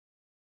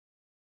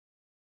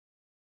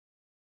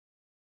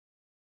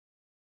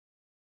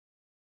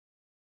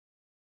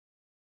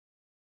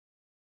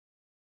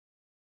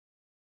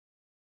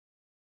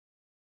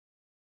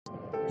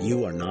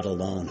You are not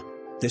alone.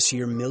 This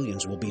year,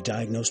 millions will be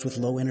diagnosed with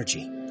low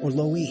energy, or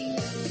low E.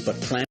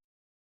 But plan.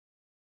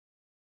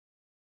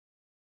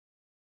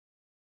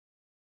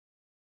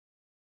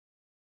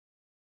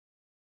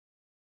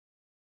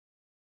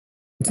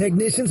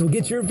 Technicians will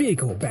get your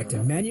vehicle back to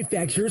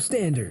manufacturer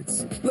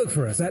standards. Look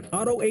for us at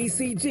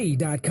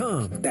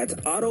AutoACG.com. That's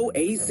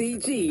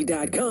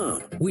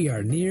AutoACG.com. We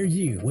are near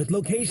you with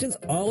locations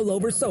all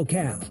over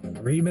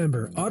SoCal.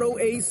 Remember,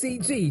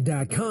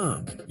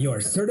 AutoACG.com,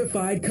 your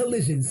certified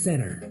collision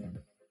center.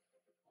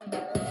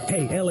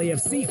 Hey,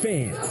 LAFC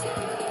fans.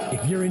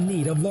 If you're in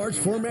need of large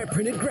format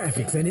printed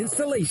graphics and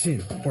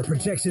installation, or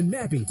projection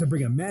mapping to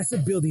bring a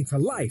massive building to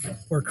life,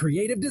 or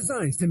creative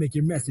designs to make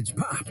your message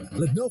pop,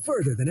 look no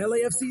further than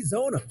LAFC's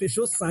own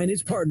official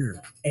signage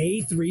partner,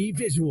 A3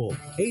 Visual.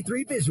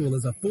 A3 Visual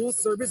is a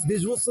full-service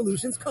visual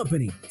solutions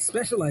company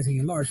specializing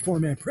in large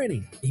format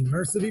printing,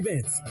 immersive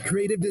events,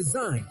 creative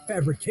design,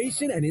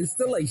 fabrication, and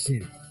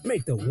installation.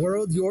 Make the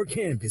world your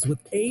canvas with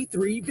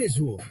A3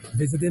 Visual.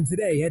 Visit them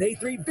today at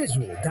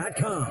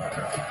a3visual.com.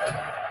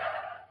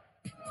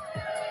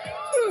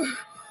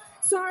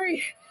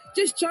 Sorry,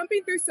 just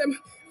jumping through some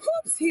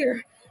hoops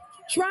here.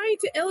 Trying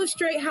to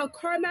illustrate how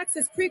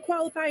CarMax's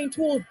pre-qualifying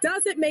tool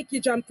doesn't make you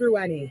jump through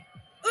any.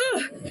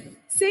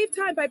 Save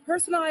time by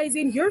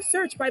personalizing your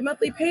search by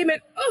monthly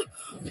payment,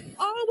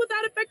 all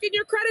without affecting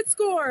your credit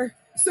score.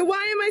 So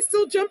why am I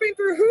still jumping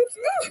through hoops?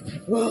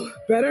 Well,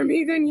 better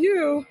me than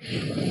you.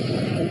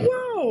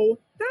 Whoa,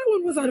 that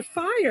one was on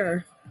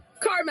fire.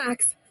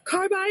 CarMax,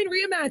 car buying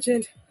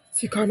reimagined.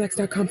 See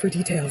CarMax.com for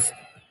details.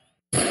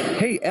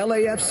 Hey,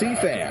 LAFC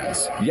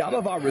fans!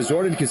 Yamava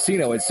Resort and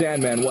Casino at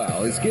San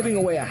Manuel is giving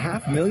away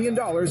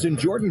 $500,000 in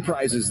Jordan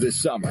prizes this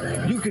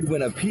summer. You could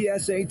win a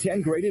PSA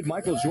 10 graded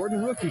Michael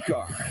Jordan rookie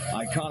card,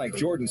 iconic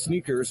Jordan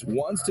sneakers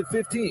 1s to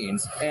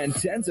 15s, and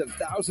tens of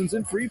thousands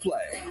in free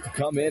play.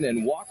 Come in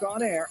and walk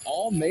on air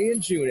all May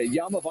and June at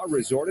Yamava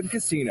Resort and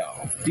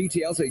Casino.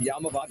 Details at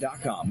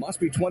yamava.com. Must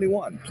be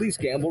 21. Please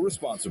gamble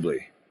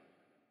responsibly.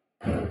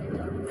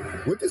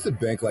 What does a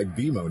bank like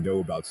BMO know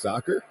about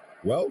soccer?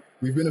 Well,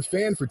 we've been a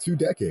fan for 2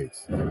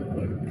 decades,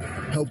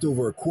 helped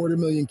over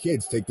 250,000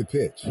 kids take the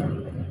pitch,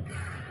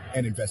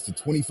 and invested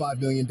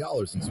 $25 million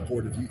in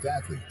support of youth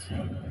athletes.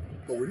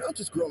 But we're not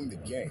just growing the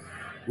game,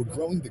 we're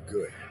growing the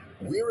good.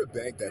 We're a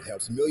bank that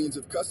helps millions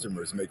of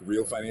customers make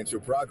real financial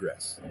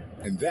progress,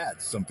 and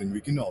that's something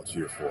we can all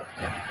cheer for.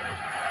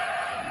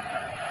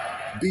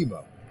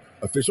 BMO,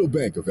 official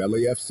bank of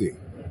LAFC.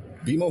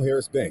 BMO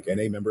Harris Bank,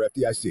 N.A. member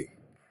FDIC.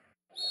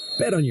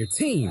 Bet on your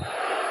team,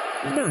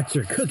 not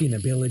your cooking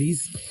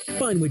abilities.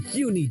 Find what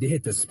you need to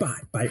hit the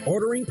spot by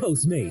ordering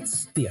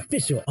Postmates, the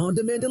official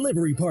on-demand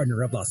delivery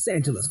partner of Los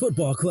Angeles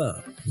Football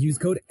Club. Use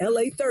code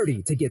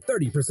LA30 to get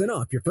 30%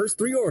 off your first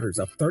 3 orders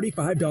of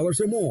 $35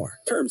 or more.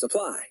 Terms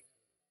apply.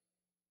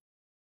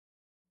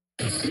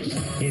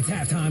 It's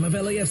halftime of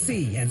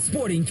LAFC and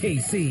Sporting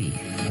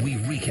KC. We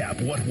recap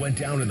what went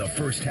down in the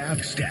first half,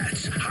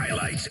 stats,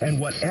 highlights, and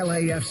what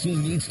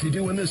LAFC needs to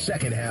do in the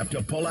second half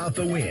to pull out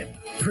the win.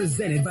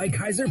 Presented by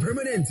Kaiser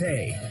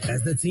Permanente.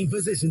 As the team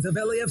physicians of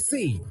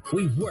LAFC,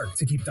 we work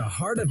to keep the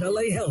heart of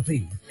LA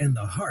healthy and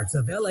the hearts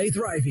of LA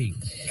thriving.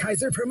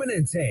 Kaiser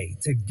Permanente.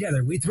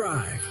 Together we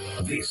thrive.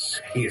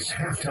 This is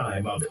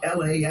halftime of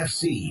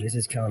LAFC. This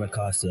is Kellen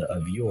Acosta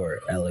of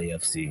your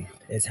LAFC.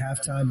 It's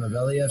halftime of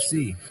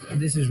LAFC.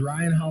 This is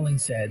Ryan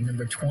Hollingshead,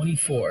 number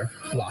 24,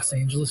 Los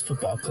Angeles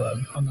Football Club,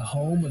 on the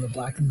home of the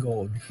black and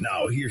gold.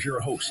 Now here's your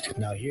host.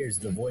 Now here's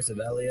the voice of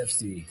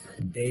LAFC,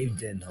 Dave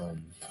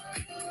Denholm.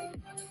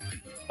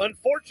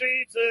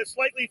 Unfortunately, it's a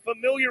slightly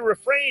familiar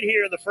refrain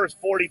here in the first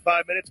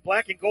 45 minutes.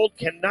 Black and gold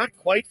cannot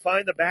quite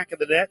find the back of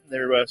the net, and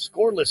their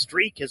scoreless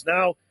streak has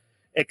now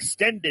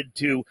extended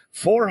to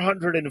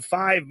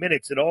 405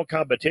 minutes in all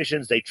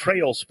competitions. They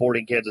trail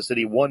Sporting Kansas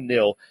City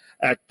 1-0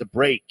 at the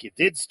break. It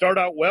did start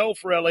out well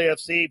for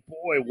LAFC.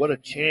 Boy, what a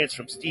chance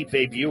from Stipe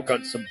Biuk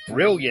on some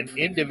brilliant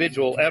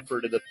individual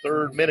effort in the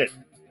 3rd minute.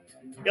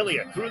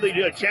 Ilya through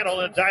the channel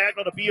and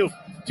diagonal to Biuk.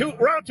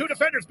 Around 2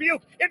 defenders. Biuk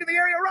into the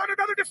area, around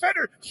another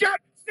defender. Shot,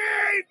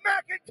 save,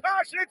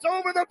 McIntosh, and it's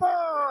over the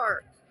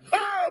bar.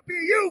 Oh,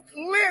 Biuk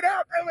lit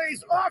up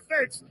LA's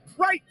offense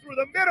right through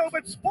the middle,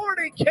 but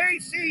Sporting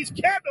KC's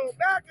Kendall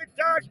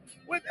McIntosh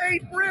with a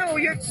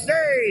brilliant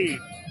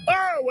save.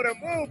 Oh, what a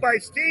move by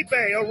Stipe.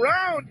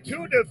 Around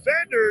 2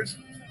 defenders.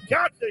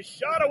 Got the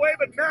shot away,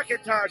 but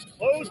McIntosh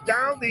closed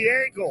down the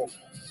angle.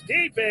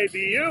 Stipe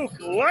Biuk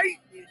light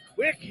and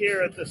quick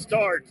here at the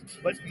start,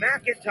 but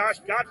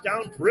McIntosh got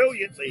down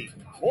brilliantly.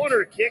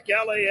 Corner kick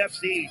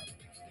LAFC.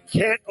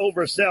 Can't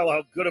oversell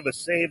how good of a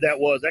save that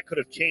was. That could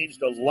have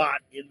changed a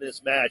lot in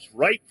this match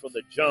right from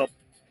the jump.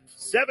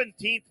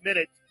 17th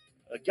minute,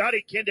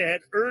 Gadi Kinda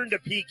had earned a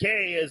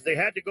PK as they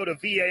had to go to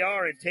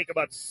VAR and take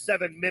about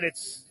 7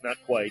 minutes,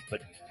 not quite,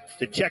 but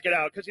to check it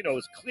out because, it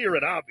was clear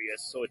and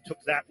obvious, so it took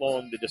that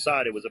long to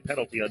decide it was a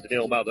penalty on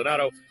Danilo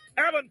Maldonado.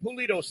 Alan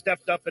Pulido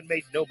stepped up and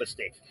made no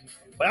mistake.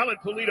 But Alan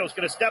Pulido's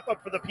going to step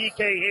up for the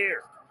PK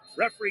here.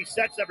 Referee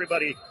sets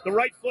everybody. The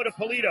right foot of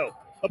Pulido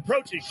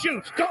approaches,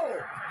 shoots, goal!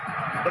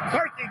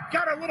 McCarthy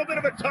got a little bit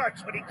of a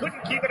touch, but he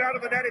couldn't keep it out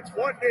of the net. It's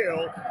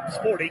 1-0,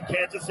 Sporting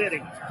Kansas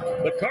City.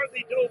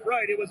 McCarthy dove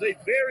right. It was a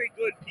very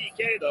good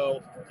PK,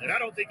 though, and I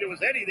don't think there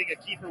was anything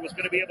a keeper was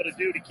going to be able to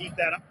do to keep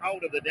that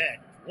out of the net.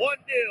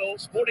 1-0,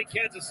 Sporting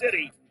Kansas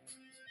City.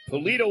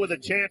 Pulido with a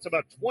chance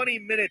about 20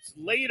 minutes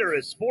later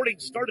as Sporting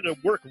started to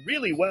work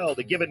really well.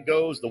 The give and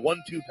goes, the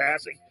 1-2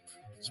 passing,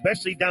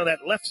 especially down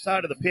that left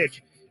side of the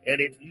pitch,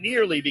 and it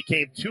nearly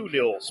became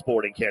 2-0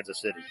 Sporting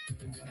Kansas City.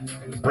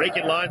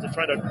 Breaking lines and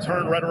trying to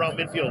turn right around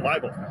midfield.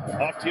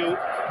 Leibel off to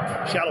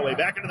Shalloway,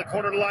 back into the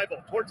corner to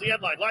Leibel, towards the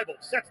end line. Leibel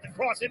sets the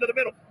cross into the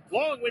middle.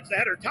 Long wins the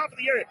header, top of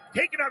the area,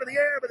 taken out of the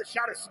air, but the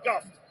shot is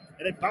scuffed,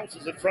 and it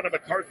bounces in front of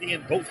McCarthy,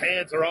 and both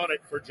hands are on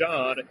it for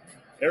John.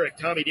 Eric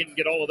Tommy didn't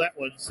get all of that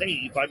one.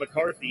 Saved by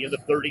McCarthy in the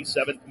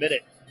 37th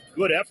minute.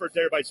 Good effort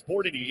there by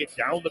Sporting to get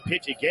down the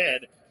pitch again.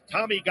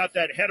 Tommy got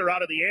that header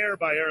out of the air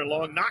by Aaron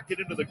Long, knocked it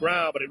into the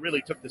ground, but it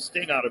really took the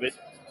sting out of it,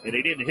 and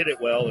he didn't hit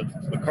it well, and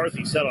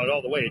McCarthy settled it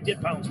all the way. It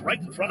did bounce right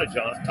in front of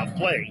John. Tough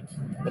play,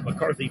 but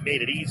McCarthy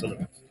made it easily.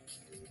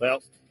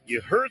 Well,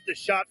 you heard the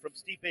shot from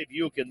Stipe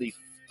Buick in the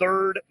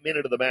 3rd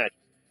minute of the match.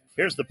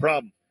 Here's the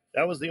problem.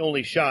 That was the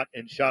only shot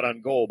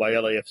on goal by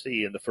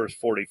LAFC in the first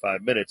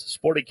 45 minutes.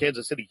 Sporting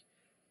Kansas City,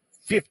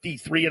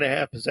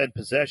 53.5%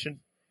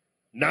 possession,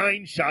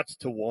 9 shots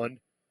to 1.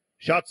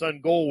 Shots on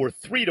goal were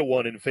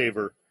 3-1 in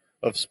favor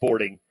of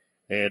Sporting.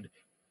 And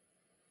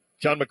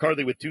John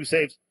McCarthy with 2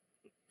 saves.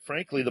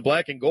 Frankly, the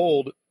black and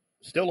gold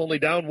still only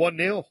down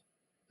 1-0.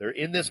 They're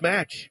in this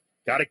match.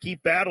 Got to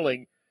keep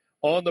battling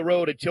on the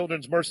road at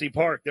Children's Mercy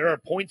Park. There are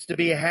points to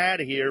be had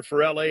here for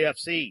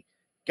LAFC.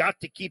 Got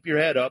to keep your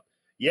head up.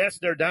 Yes,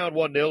 they're down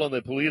 1-0 on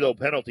the Pulido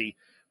penalty,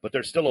 but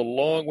there's still a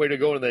long way to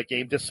go in that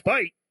game,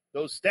 despite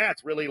those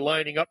stats really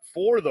lining up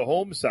for the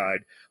home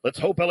side. Let's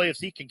hope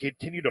LAFC can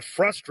continue to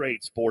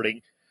frustrate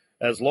Sporting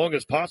as long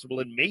as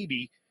possible, and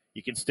maybe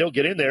you can still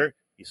get in there.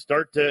 You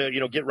start to,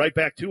 get right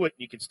back to it,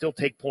 and you can still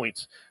take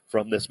points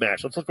from this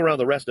match. Let's look around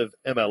the rest of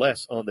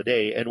MLS on the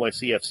day.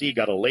 NYCFC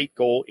got a late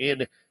goal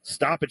in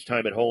stoppage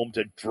time at home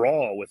to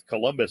draw with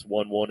Columbus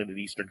 1-1 in an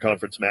Eastern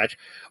Conference match.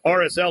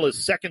 RSL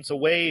is seconds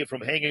away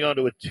from hanging on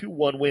to a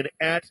 2-1 win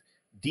at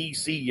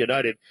DC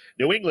United.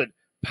 New England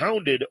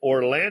pounded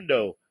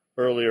Orlando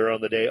earlier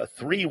on the day, a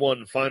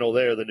 3-1 final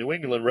there. The New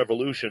England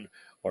Revolution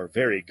are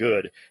very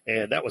good,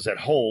 and that was at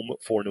home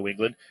for New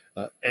England.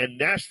 And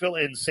Nashville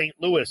and St.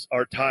 Louis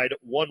are tied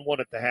 1-1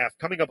 at the half.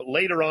 Coming up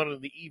later on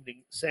in the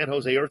evening, San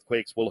Jose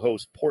Earthquakes will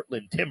host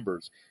Portland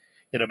Timbers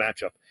in a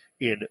matchup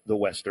in the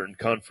Western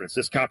Conference.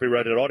 This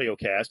copyrighted audio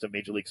cast of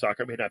Major League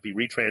Soccer may not be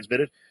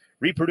retransmitted,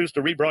 reproduced,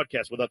 or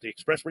rebroadcast without the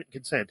express written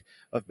consent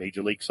of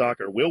Major League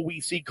Soccer. Will we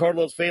see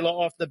Carlos Vela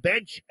off the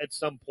bench at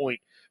some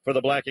point for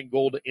the black and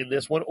gold in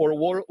this one,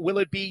 or will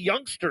it be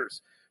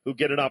youngsters who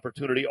get an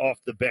opportunity off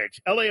the bench?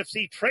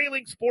 LAFC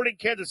trailing Sporting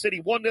Kansas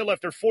City 1-0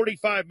 after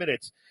 45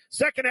 minutes.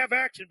 Second half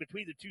action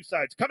between the two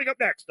sides coming up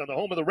next on the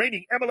home of the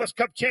reigning MLS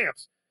Cup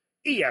champs,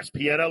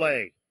 ESPN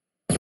LA.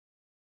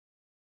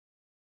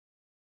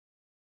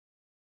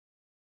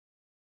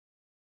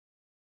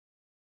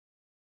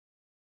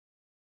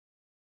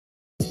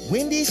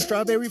 Wendy's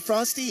Strawberry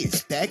Frosty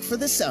is back for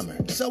the summer.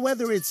 So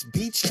whether it's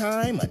beach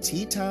time, a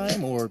tea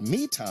time, or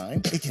me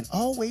time, it can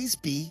always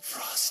be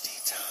Frosty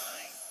time.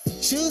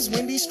 Choose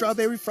Wendy's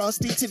Strawberry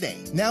Frosty today.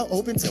 Now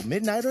open till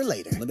midnight or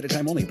later. Limited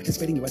time only.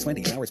 Participating U.S.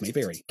 Wendy's. Hours may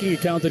vary.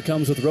 Account that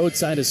comes with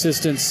roadside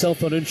assistance, cell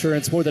phone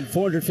insurance, more than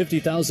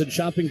 450,000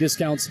 shopping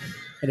discounts,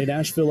 and a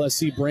Nashville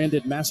SC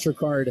branded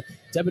MasterCard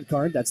debit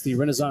card. That's the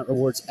Renaissance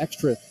Rewards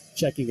Extra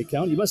checking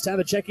account. You must have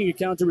a checking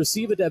account to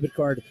receive a debit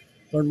card.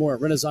 Learn more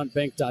at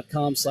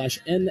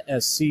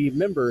renaissancebank.com/NSC,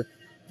 member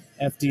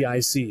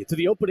FDIC. To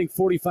the opening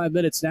 45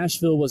 minutes,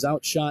 Nashville was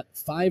outshot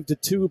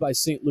 5-2 by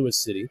St. Louis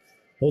City.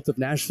 Both of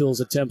Nashville's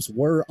attempts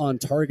were on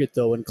target,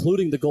 though,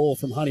 including the goal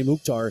from Hani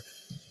Mukhtar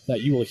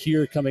that you will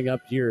hear coming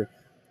up here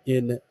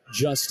in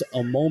just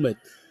a moment.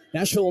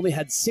 Nashville only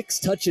had 6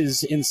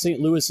 touches in St.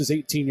 Louis's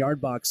 18-yard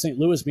box. St.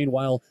 Louis,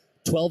 meanwhile,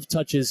 12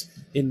 touches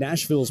in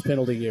Nashville's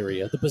penalty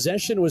area. The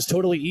possession was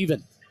totally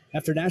even.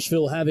 After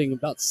Nashville having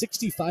about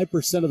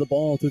 65% of the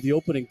ball through the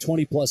opening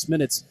 20-plus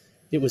minutes,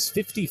 it was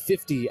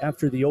 50-50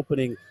 after the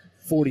opening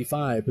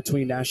 45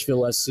 between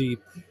Nashville SC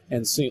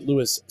and St.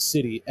 Louis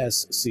City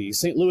SC.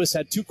 St. Louis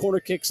had 2 corner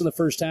kicks in the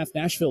first half.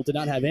 Nashville did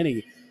not have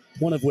any,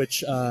 one of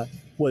which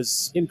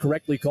was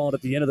incorrectly called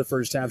at the end of the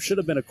first half. Should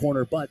have been a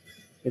corner, but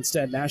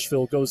instead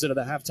Nashville goes into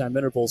the halftime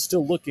interval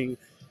still looking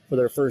for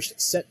their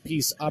first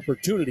set-piece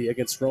opportunity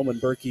against Roman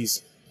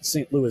Berkey's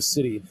St. Louis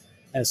City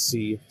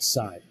SC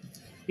side.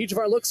 Each of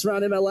our looks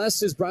around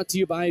MLS is brought to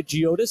you by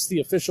Geodis,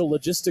 the official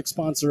logistics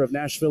sponsor of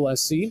Nashville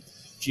SC.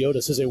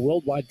 Geodis is a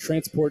worldwide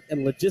transport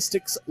and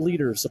logistics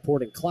leader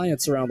supporting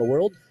clients around the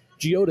world.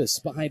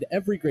 Geodis, behind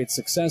every great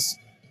success,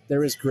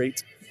 there is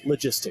great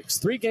logistics.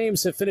 3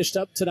 games have finished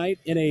up tonight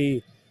in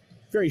a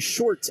very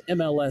short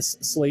MLS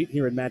slate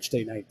here in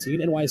Matchday 19.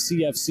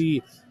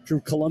 NYCFC drew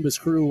Columbus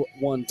Crew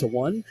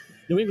 1-1.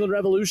 New England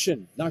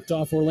Revolution knocked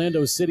off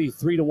Orlando City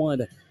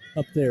 3-1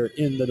 up there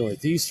in the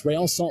Northeast.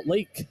 Real Salt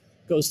Lake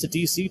goes to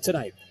D.C.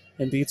 tonight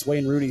and beats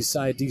Wayne Rooney's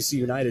side, DC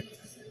United,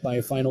 by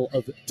a final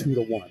of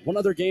 2-1. One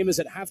other game is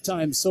at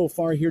halftime so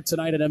far here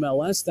tonight at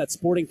MLS. That's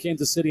Sporting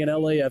Kansas City and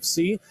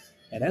LAFC.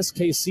 And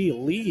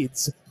SKC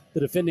leads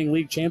the defending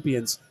league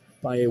champions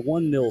by a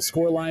 1-0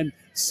 scoreline.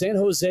 San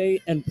Jose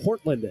and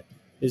Portland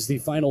is the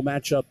final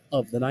matchup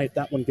of the night.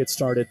 That one gets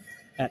started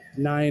at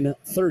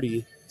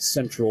 9:30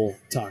 Central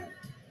Time.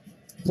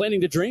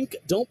 Planning to drink?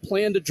 Don't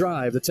plan to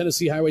drive. The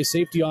Tennessee Highway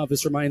Safety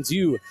Office reminds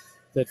you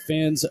that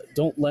fans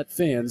don't let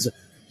fans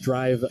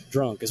drive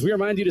drunk. As we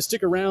remind you to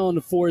stick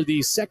around for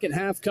the second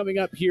half coming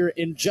up here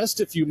in just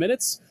a few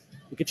minutes.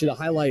 We'll get you the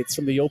highlights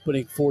from the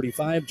opening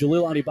 45.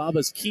 Jalil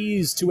Alibaba's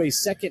keys to a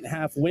second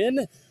half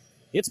win.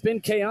 It's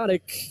been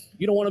chaotic.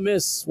 You don't want to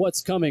miss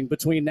what's coming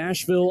between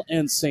Nashville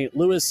and St.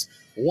 Louis.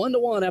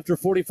 1-1 after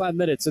 45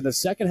 minutes, and the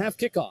second half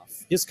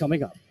kickoff is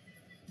coming up.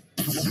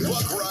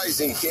 Buck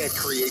Rising can't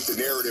create the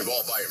narrative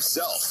all by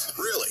himself.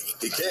 Really,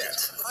 he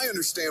can't. I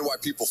understand why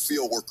people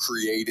feel we're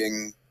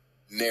creating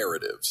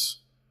narratives.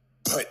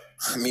 But,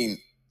 I mean,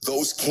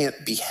 those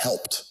can't be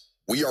helped.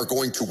 We are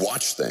going to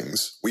watch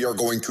things. We are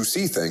going to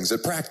see things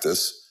at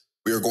practice.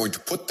 We are going to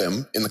put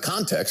them in the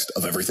context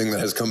of everything that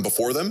has come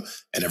before them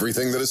and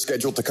everything that is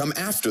scheduled to come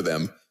after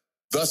them,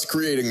 thus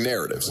creating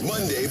narratives.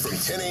 Monday from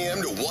 10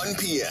 a.m. to 1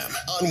 p.m.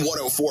 on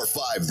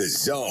 104.5 The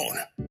Zone.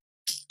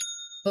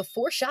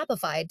 Before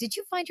Shopify, did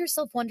you find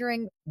yourself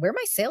wondering, where are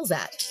my sales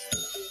at?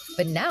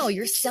 But now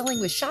you're selling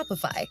with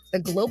Shopify, the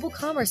global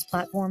commerce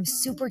platform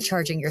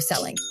supercharging your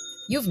selling.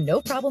 You have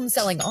no problem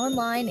selling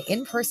online,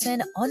 in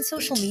person, on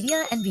social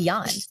media, and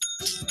beyond.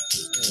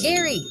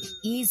 Gary,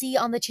 easy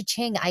on the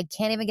cha-ching. I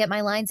can't even get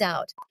my lines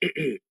out.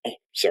 Oh,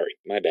 sorry,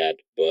 my bad.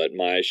 But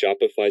my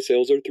Shopify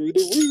sales are through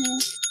the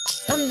roof.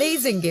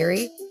 Amazing,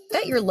 Gary.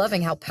 Bet you're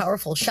loving how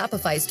powerful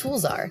Shopify's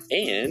tools are.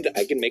 And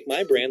I can make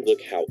my brand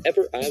look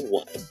however I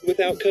want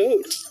without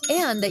code.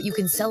 And that you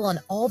can sell on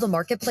all the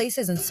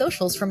marketplaces and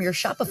socials from your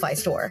Shopify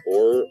store.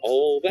 Or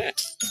all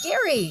that.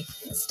 Gary,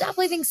 stop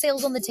leaving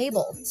sales on the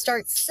table.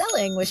 Start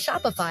selling with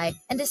Shopify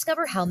and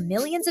discover how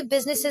millions of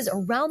businesses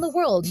around the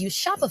world use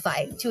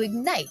Shopify to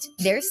ignite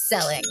their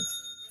selling.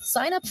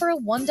 Sign up for a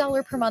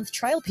 $1 per month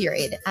trial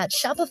period at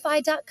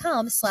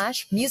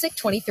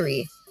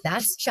shopify.com/music23.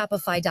 That's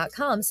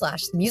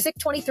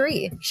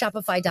shopify.com/music23.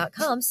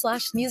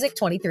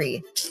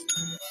 Shopify.com/music23.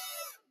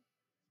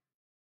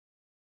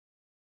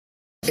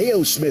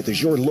 A.O. Smith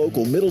is your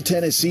local Middle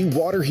Tennessee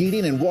water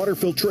heating and water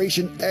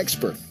filtration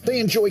expert. They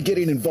enjoy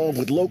getting involved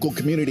with local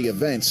community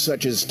events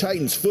such as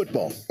Titans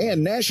football,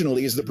 and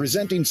nationally is the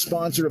presenting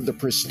sponsor of the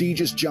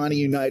prestigious Johnny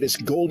Unitas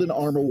Golden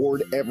Arm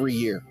Award every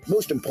year.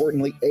 Most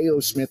importantly, A.O.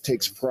 Smith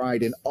takes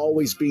pride in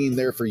always being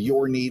there for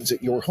your needs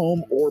at your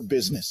home or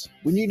business.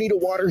 When you need a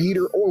water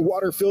heater or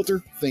water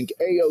filter, think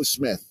A.O.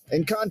 Smith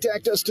and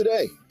contact us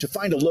today. To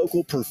find a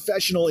local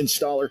professional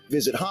installer,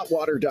 visit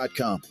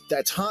hotwater.com.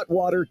 That's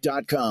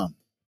hotwater.com.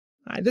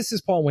 Hi, this is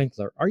Paul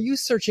Winkler. Are you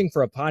searching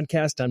for a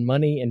podcast on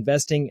money,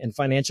 investing, and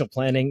financial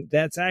planning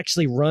that's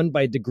actually run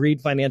by degreed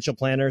financial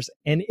planners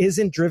and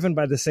isn't driven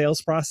by the sales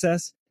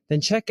process?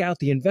 Then check out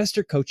the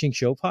Investor Coaching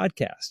Show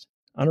podcast.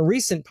 On a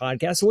recent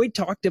podcast, we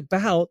talked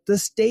about the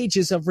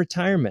stages of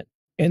retirement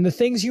and the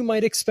things you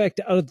might expect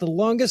out of the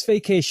longest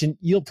vacation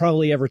you'll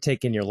probably ever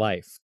take in your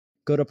life.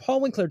 Go to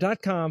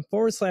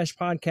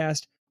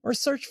paulwinkler.com/podcast or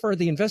search for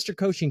the Investor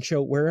Coaching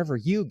Show wherever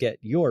you get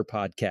your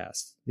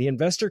podcasts. The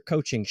Investor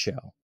Coaching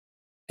Show.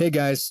 Hey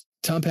guys,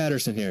 Tom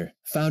Patterson here,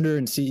 founder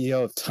and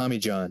CEO of Tommy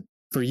John.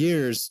 For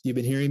years, you've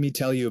been hearing me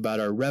tell you about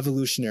our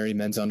revolutionary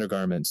men's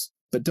undergarments.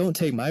 But don't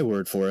take my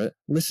word for it.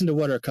 Listen to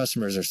what our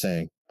customers are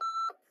saying.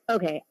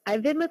 Okay,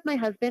 I've been with my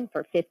husband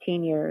for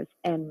 15 years,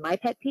 and my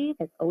pet peeve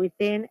has always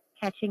been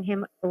catching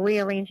him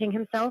rearranging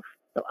himself.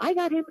 So I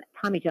got him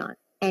Tommy John,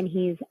 and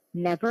he's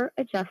never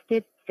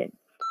adjusted since.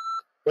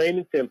 Plain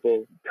and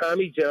simple,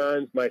 Tommy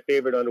John's my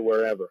favorite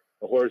underwear ever.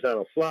 A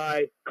horizontal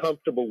fly,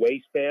 comfortable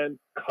waistband,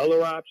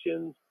 color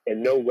options,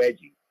 and no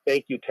wedgies.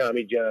 Thank you,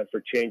 Tommy John,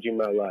 for changing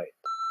my life.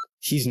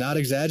 He's not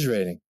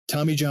exaggerating.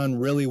 Tommy John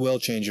really will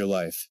change your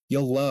life.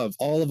 You'll love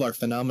all of our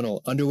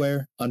phenomenal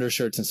underwear,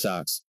 undershirts, and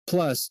socks.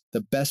 Plus,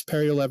 the best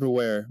pair you'll ever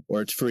wear,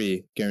 or it's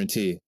free,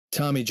 guarantee.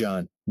 Tommy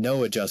John,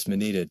 no adjustment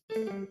needed.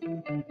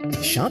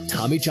 Shop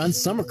Tommy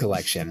John's summer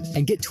collection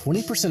and get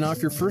 20%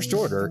 off your first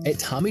order at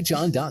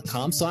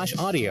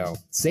TommyJohn.com/audio.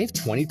 Save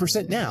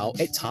 20% now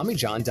at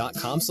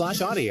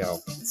TommyJohn.com/audio.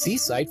 See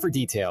site for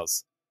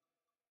details.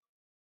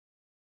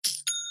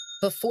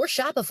 Before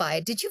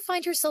Shopify, did you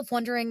find yourself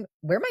wondering,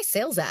 where are my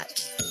sales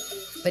at?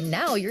 But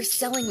now you're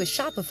selling with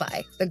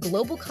Shopify, the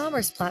global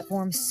commerce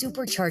platform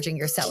supercharging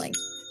your selling.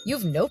 You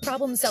have no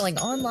problem selling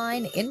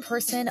online, in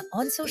person,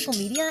 on social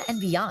media, and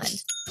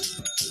beyond.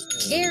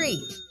 Gary,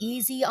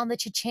 easy on the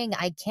cha-ching.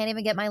 I can't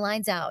even get my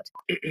lines out.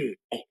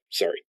 Oh,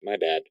 sorry, my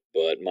bad.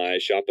 But my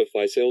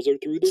Shopify sales are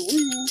through the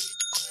roof.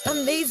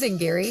 Amazing,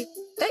 Gary.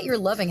 Bet you're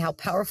loving how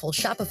powerful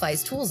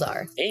Shopify's tools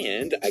are.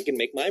 And I can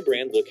make my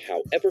brand look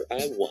however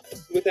I want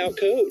without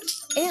code.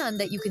 And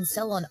that you can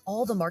sell on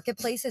all the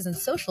marketplaces and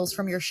socials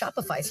from your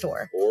Shopify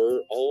store.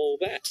 Or all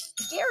that.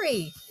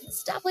 Gary,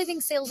 stop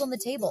leaving sales on the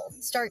table.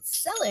 Start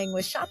selling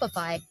with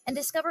Shopify and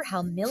discover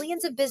how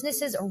millions of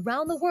businesses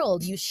around the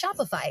world use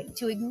Shopify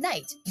to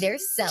ignite their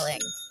selling.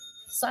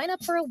 Sign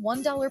up for a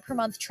 $1 per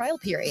month trial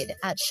period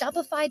at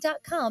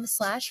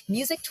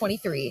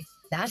shopify.com/music23.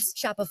 That's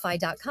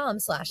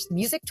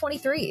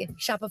shopify.com/music23.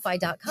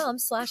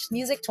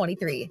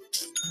 Shopify.com/music23.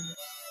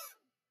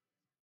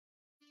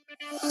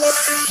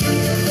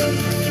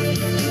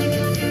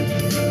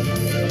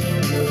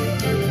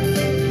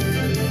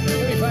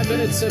 45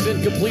 minutes have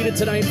been completed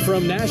tonight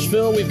from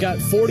Nashville. We've got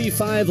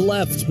 45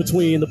 left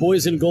between the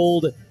boys in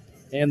gold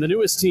and the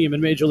newest team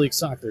in Major League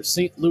Soccer,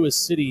 St. Louis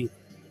City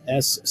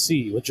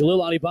SC. With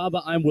Jalil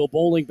Alibaba, I'm Will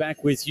Bowling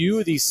back with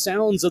you. The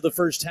sounds of the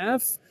first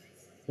half.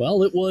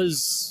 Well, it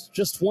was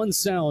just one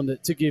sound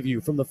to give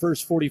you from the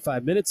first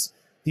 45 minutes.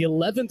 The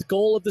 11th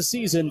goal of the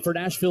season for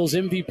Nashville's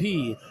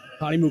MVP,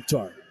 Hani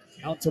Mukhtar.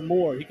 Out to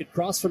Moore. He could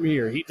cross from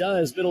here. He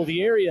does. Middle of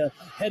the area.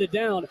 Headed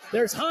down.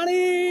 There's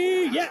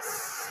Hani.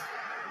 Yes!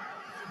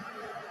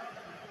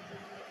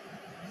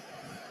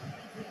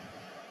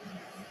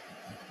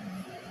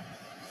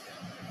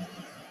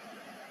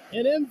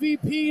 And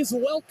MVP's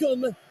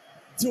welcome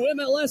to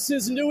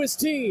MLS's newest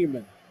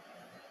team.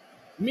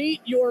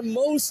 Meet your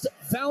most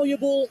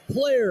valuable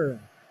player.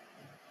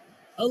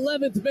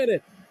 11th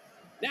minute.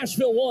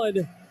 Nashville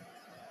 1,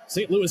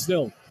 St. Louis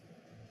 0.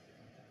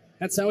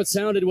 That's how it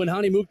sounded when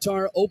Hani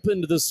Mukhtar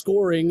opened the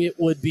scoring. It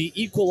would be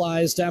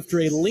equalized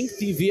after a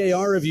lengthy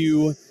VAR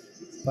review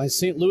by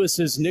St.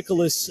 Louis's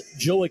Nicholas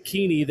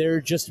Joachini there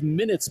just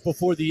minutes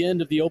before the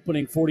end of the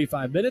opening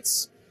 45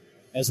 minutes.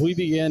 As we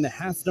begin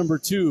half number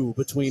 2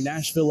 between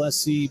Nashville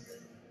SC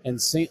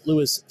and St.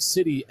 Louis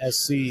City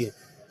SC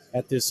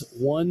at this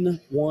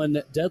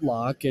 1-1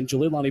 deadlock. And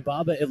Jalil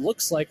Alibaba, it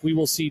looks like we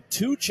will see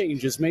 2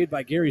 changes made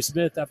by Gary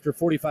Smith after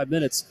 45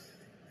 minutes,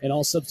 and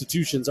all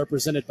substitutions are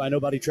presented by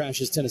Nobody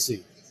Trashes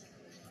Tennessee.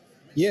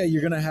 Yeah,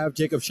 you're going to have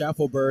Jacob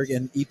Schaffelberg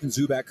and Ethan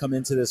Zubak come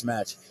into this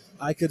match.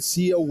 I could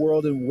see a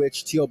world in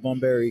which Teal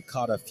Bunbury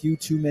caught a few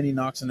too many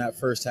knocks in that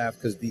first half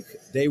because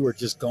they were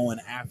just going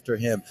after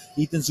him.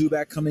 Ethan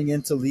Zubak coming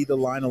in to lead the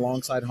line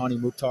alongside Hani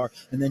Mukhtar,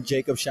 and then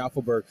Jacob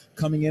Schaffelberg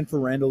coming in for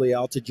Randall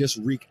Leal to just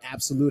wreak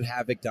absolute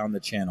havoc down the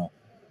channel.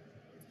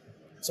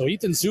 So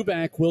Ethan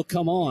Zubak will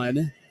come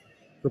on,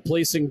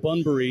 replacing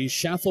Bunbury.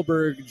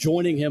 Schaffelberg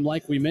joining him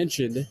like we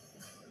mentioned.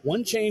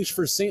 One change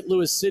for St.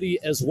 Louis City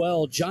as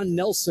well. John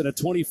Nelson, a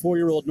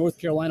 24-year-old North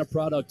Carolina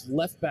product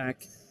left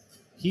back.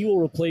 He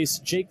will replace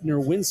Jake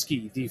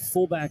Nerwinski, the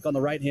fullback on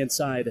the right-hand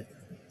side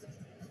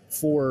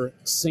for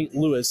St.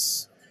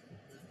 Louis.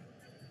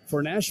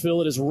 For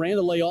Nashville, it is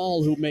Randall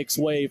Leal who makes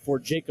way for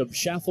Jacob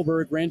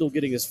Schaffelberg. Randall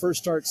getting his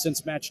first start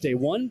since match day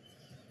 1.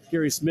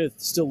 Gary Smith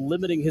still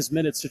limiting his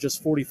minutes to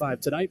just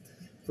 45 tonight.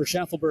 For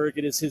Schaffelberg,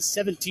 it is his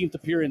 17th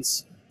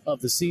appearance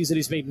of the season.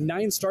 He's made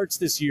 9 starts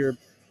this year.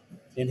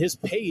 And his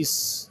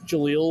pace,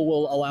 Jalil,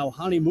 will allow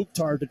Hani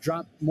Mukhtar to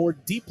drop more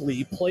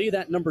deeply, play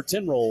that number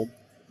 10 role.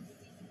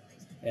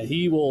 And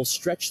he will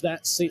stretch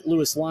that St.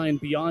 Louis line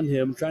beyond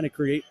him, trying to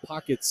create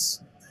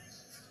pockets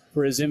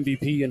for his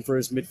MVP and for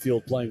his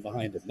midfield playing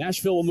behind him.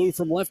 Nashville will move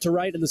from left to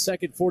right in the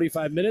second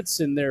 45 minutes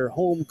in their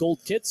home gold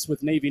kits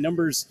with Navy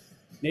numbers,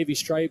 Navy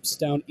stripes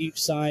down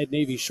each side,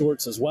 Navy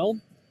shorts as well.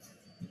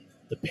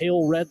 The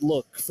pale red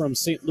look from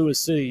St. Louis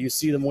City, you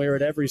see them wear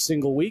it every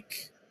single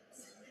week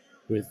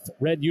with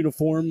red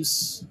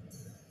uniforms,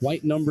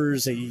 white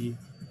numbers, a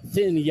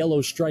thin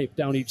yellow stripe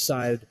down each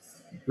side,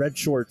 red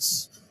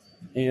shorts,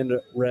 and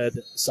red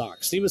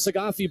socks. Steve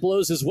Sagafi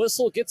blows his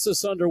whistle, gets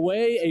us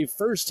underway. A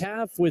first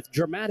half with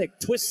dramatic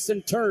twists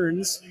and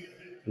turns.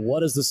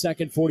 What does the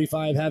second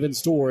 45 have in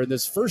store in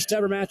this first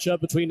ever matchup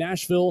between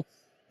Nashville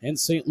and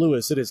St.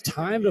 Louis? It is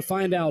time to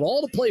find out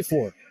all to play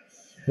for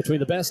between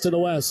the best in the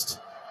West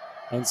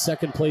and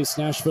second place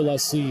Nashville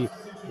SC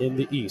in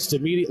the East.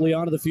 Immediately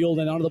onto the field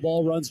and onto the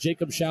ball runs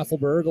Jacob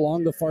Schaffelberg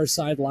along the far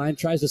sideline,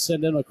 tries to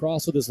send him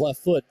across with his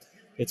left foot.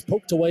 It's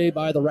poked away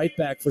by the right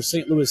back for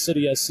St. Louis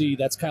City SC.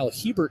 That's Kyle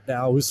Hebert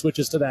now, who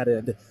switches to that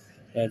end.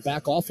 And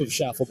back off of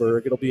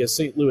Schaffelberg, it'll be a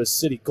St. Louis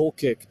City goal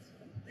kick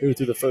here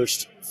through the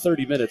first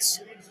 30 minutes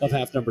of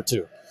half number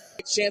 2.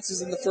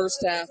 Chances in the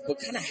first half, but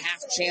kind of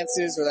half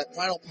chances, or that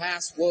final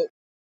pass, whoa,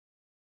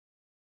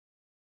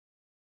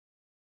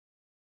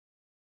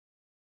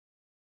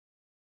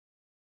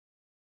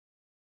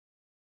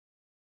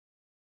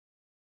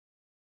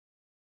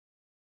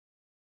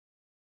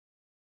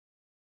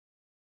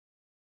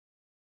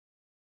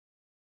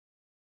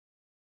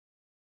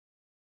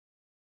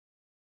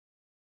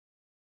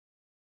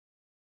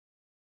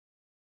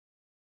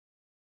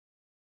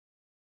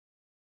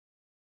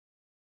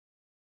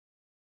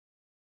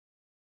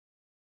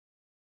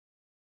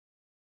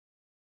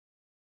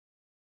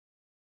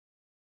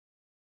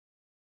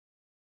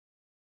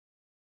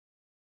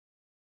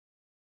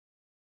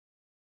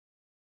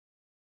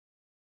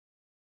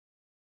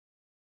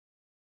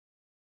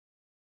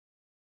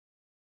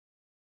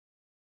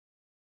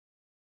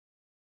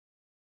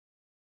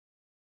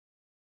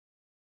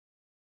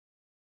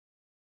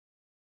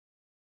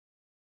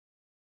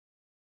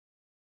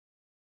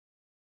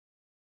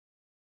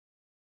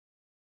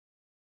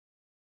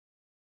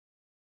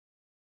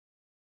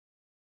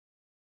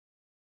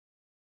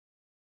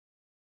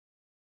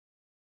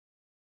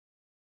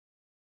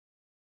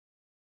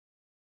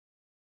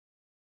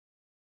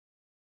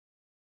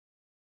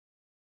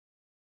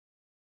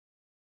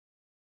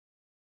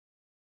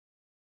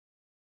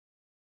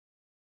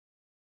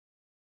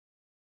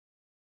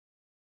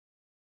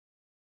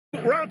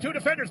 Round two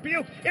defenders.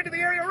 Buick into the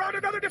area, around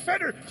another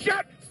defender.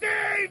 Shot,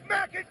 save,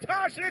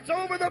 McIntosh, and it's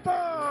over the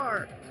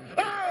bar.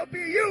 Oh,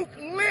 Buick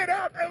lit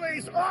up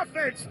LA's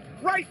offense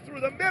right through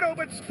the middle,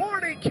 but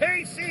Sporting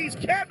KC's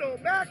Kendall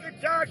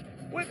McIntosh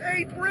with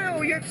a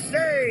brilliant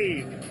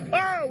save.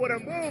 Oh, what a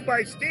move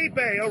by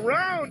Stipe.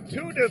 Around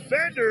two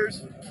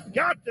defenders.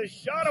 Got the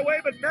shot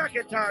away, but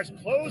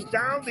McIntosh closed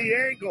down the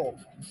angle.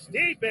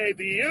 Stipe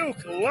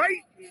Buick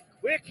light and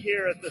quick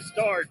here at the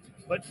start,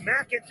 but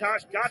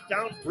McIntosh got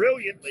down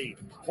brilliantly.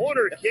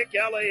 Corner kick,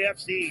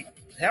 LAFC.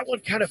 That one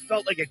kind of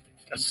felt like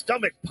a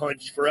stomach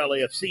punch for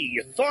LAFC.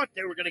 You thought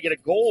they were going to get a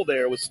goal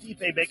there with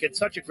Stipe making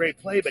such a great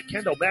play, but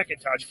Kendall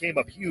McIntosh came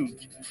up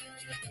huge.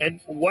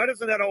 And why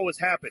doesn't that always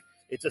happen?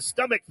 It's a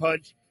stomach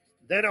punch.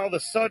 Then all of a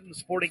sudden,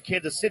 Sporting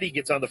Kansas City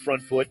gets on the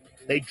front foot.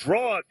 They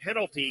draw a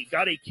penalty.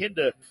 Gadi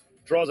Kinda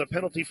draws a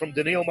penalty from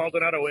Danilo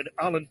Maldonado, and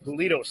Alan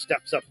Pulido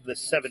steps up in the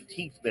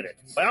 17th minute.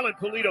 Alan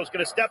Pulido's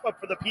going to step up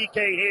for the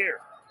PK here.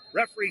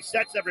 Referee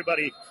sets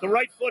everybody. The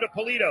right foot of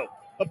Pulido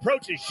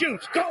approaches,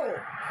 shoots, goal!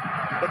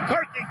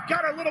 McCarthy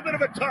got a little bit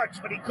of a touch,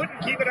 but he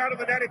couldn't keep it out of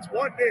the net. It's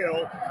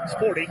 1-0,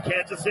 Sporting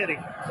Kansas City.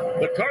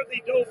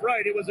 McCarthy dove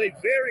right. It was a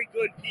very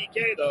good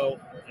PK, though,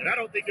 and I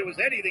don't think there was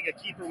anything a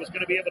keeper was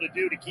going to be able to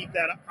do to keep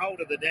that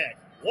out of the net.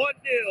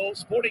 1-0,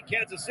 Sporting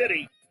Kansas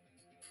City.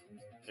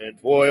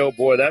 And boy, oh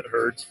boy, that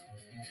hurts.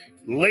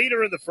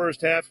 Later in the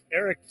first half,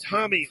 Eric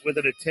Tommy with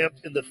an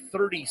attempt in the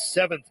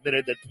 37th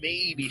minute that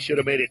maybe should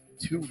have made it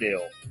 2-0.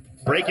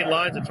 Breaking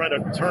lines and trying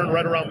to turn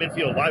right around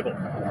midfield. Leibel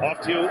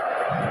off to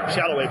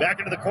Shalloway. Back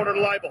into the corner to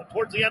Leibel.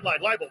 Towards the end line.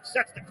 Leibel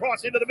sets the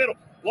cross into the middle.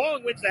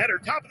 Long wins the header.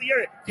 Top of the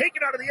area.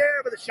 Taken out of the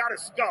air, but the shot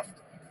is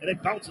scuffed. And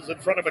it bounces in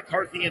front of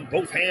McCarthy, and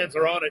both hands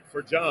are on it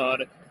for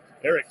John.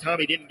 Eric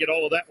Tommy didn't get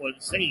all of that one.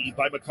 Saved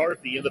by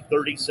McCarthy in the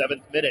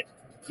 37th minute.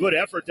 Good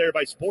effort there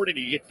by Sporting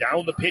to get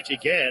down the pitch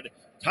again.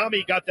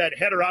 Tommy got that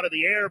header out of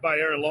the air by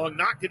Aaron Long,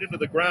 knocked it into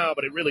the ground,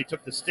 but it really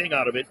took the sting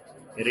out of it,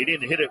 and he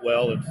didn't hit it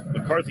well, and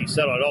McCarthy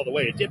settled it all the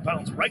way. It did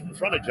bounce right in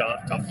front of John.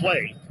 Tough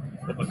play,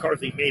 but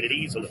McCarthy made it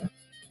easily.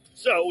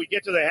 So we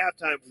get to the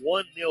halftime,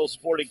 1-0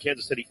 Sporting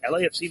Kansas City.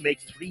 LAFC make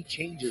 3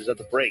 changes at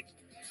the break.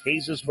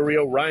 Jesus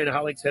Murillo, Ryan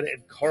Hollingshead,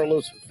 and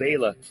Carlos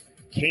Vela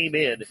came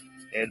in,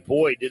 and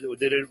boy, did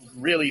it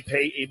really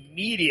pay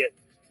immediate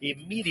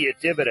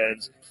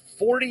dividends.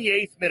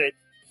 48th minute.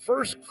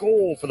 First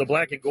goal for the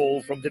black and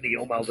gold from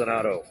Danilo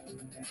Maldonado.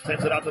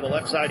 Sends it out to the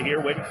left side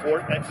here, waiting for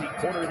it. At the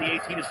corner of the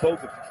 18 is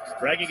Bogut.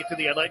 Dragging it to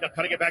the end line, now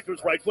cutting it back to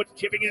his right foot,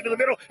 chipping it into the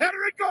middle.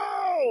 Header and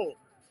goal!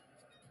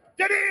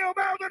 Danilo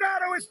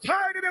Maldonado is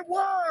tied it at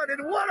 1,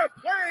 and what a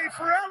play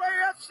for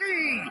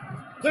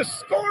LAFC! The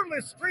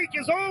scoreless streak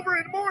is over,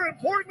 and more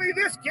importantly,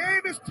 this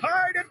game is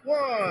tied at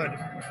 1.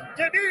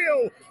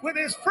 Danilo with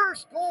his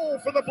first goal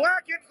for the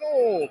black and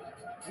gold.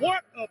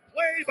 What a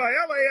play by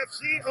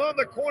LAFC on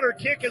the corner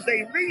kick as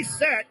they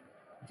reset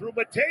through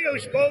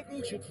Mateusz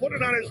Bogusz, who put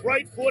it on his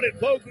right foot, and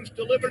Bogusz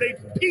delivered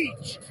a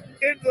peach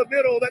in the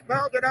middle that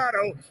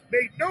Maldonado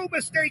made no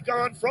mistake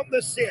on from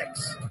the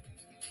 6.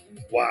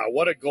 Wow,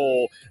 what a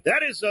goal.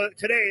 That is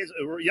today's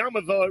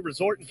Yamava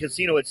Resort and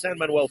Casino at San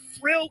Manuel.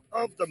 Thrill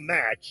of the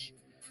match.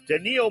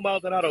 Danilo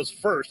Maldonado's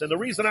first. And the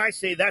reason I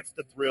say that's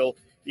the thrill,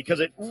 because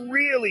it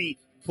really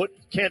put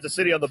Kansas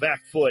City on the back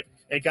foot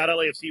and got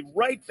LAFC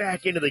right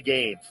back into the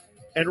game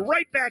and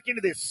right back into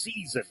this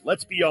season,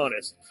 let's be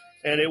honest.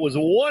 And it was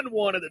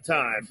 1-1 at the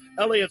time.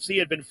 LAFC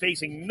had been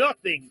facing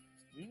nothing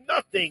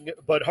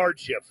but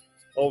hardship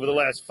over the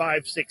last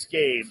 5-6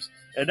 games,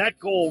 and that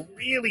goal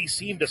really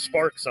seemed to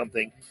spark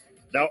something.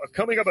 Now,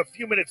 coming up a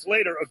few minutes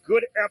later, a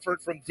good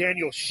effort from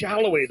Daniel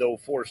Shalloway, though,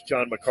 forced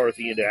John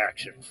McCarthy into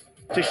action.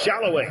 To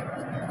Shalloway.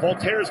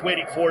 Voltaire's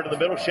waiting for it in the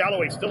middle.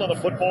 Shalloway still on the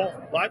football.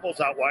 Leibel's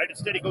out wide.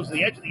 Instead, he goes to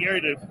the edge of the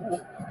area to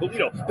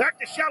Pulido. Back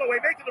to Shalloway,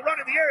 making the run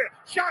in the area.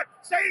 Shot,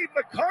 save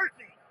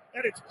McCarthy.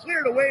 And it's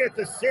cleared away at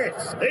the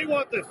 6. They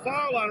want the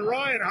foul on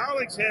Ryan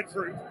Hollingshead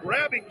for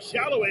grabbing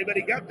Shalloway, but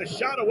he got the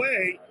shot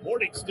away.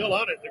 Morning's still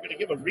on it. They're going to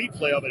give a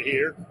replay of it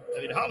here.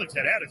 I mean,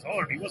 Hollingshead had his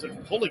arm. He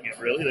wasn't pulling it,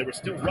 really. They were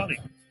still running.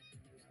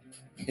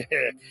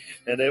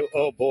 And they,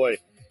 oh, boy.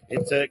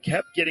 It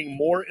kept getting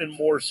more and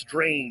more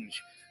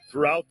strange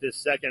throughout this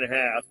second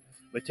half.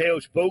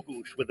 Mateusz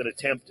Bogusz with an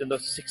attempt in the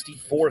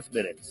 64th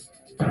minute.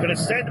 Going to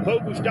send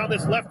Bogusz down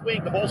this left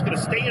wing. The ball's going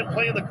to stay in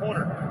play in the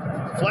corner.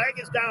 Flag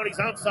is down. He's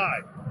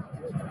onside.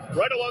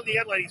 Right along the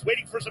end line. He's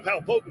waiting for some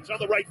help. Bogusz on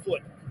the right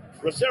foot.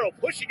 Rosero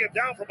pushing him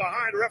down from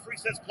behind. The referee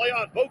says play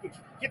on. Bogusz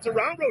gets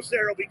around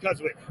Rosero because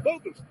of it.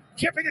 Bogusz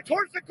chipping it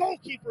towards the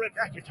goalkeeper, and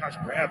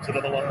McIntosh grabs it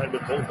on the line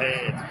with both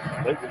hands.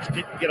 Bogusz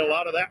didn't get a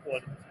lot of that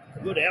one.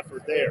 Good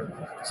effort there.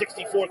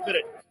 64th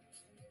minute.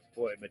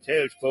 Boy,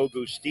 Mateusz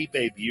Bogusz,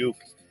 Stipe Buick,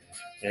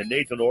 and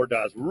Nathan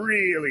Ordaz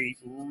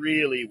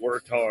really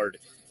worked hard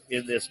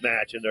in this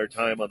match in their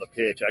time on the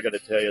pitch. I got to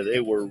tell you,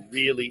 they were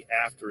really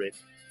after it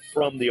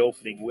from the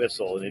opening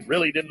whistle, and it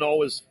really didn't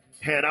always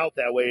pan out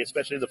that way,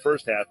 especially in the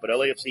first half, but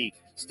LAFC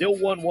still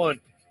 1-1.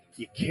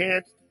 You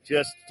can't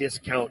just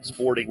discount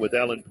Sporting with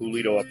Ellen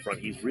Pulido up front.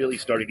 He's really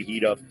starting to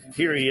heat up.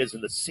 Here he is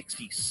in the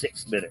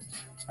 66th minute.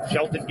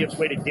 Shelton gives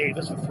way to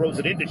Davis, who throws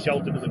it into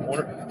Shelton in the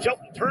corner.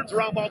 Shelton turns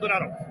around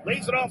Maldonado,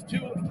 lays it off to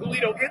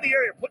Pulido in the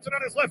area, puts it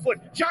on his left foot,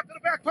 shot to the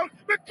back post.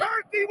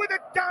 McCarthy with a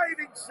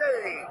diving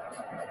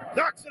save.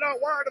 Knocks it out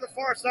wide to the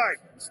far side.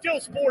 Still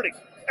Sporting.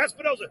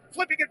 Espinoza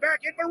flipping it back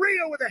in.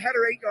 Murillo with a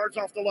header 8 yards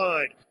off the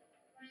line.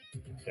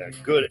 Yeah,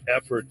 good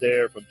effort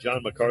there from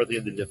John McCarthy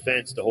in the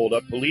defense to hold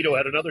up. Pulido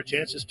had another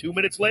chance just 2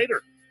 minutes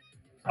later.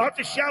 Out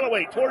to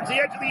Shalloway towards the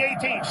edge of the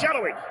 18.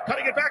 Shalloway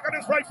cutting it back on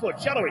his right foot.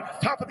 Shalloway,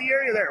 top of the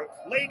area there,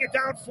 laying it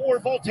down for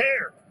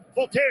Voltaire.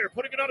 Voltaire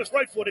putting it on his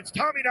right foot. It's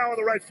Tommy now on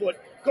the right foot.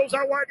 Goes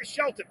out wide to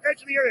Shelton,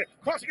 edge of the area,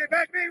 crossing it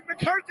back.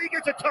 McCarthy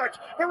gets a touch.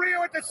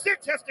 Murillo at the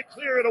 6 has to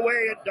clear it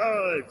away and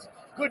does.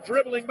 Good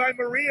dribbling by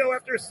Murillo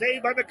after a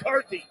save by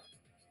McCarthy.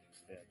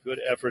 Yeah, good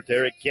effort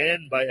there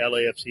again by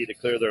LAFC to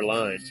clear their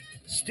lines.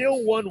 Still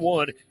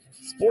 1-1.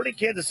 Sporting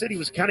Kansas City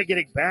was kind of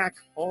getting back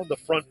on the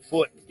front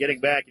foot,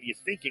 getting back, and you're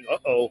thinking,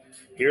 uh-oh,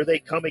 here they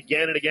come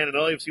again and again, and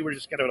LAFC were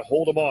just going to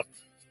hold them off.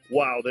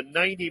 Wow, the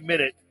 90th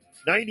minute,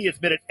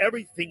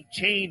 everything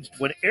changed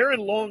when Aaron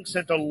Long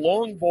sent a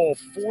long ball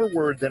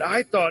forward that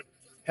I thought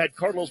had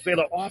Carlos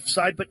Vela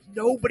offside, but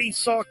nobody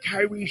saw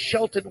Kyrie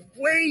Shelton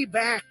way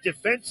back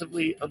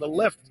defensively on the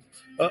left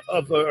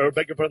on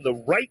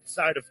the right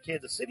side of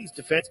Kansas City's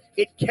defense.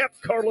 It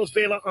kept Carlos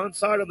Vela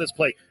onside on this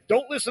play.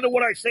 Don't listen to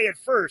what I say at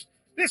first.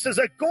 This is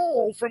a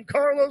goal from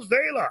Carlos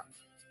Vela.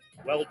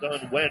 Well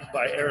done went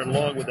by Aaron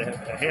Long with a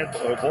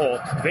handball ball.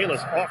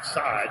 Vela's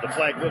offside. The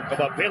flag will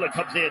come up. Vela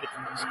comes in,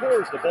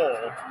 scores the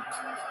ball.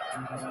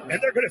 And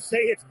they're going to say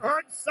it's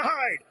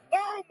onside.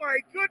 Oh, my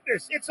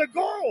goodness. It's a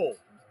goal.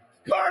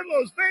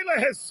 Carlos Vela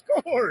has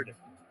scored.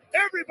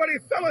 Everybody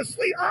fell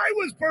asleep. I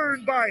was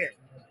burned by it.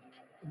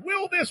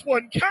 Will this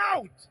one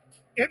count?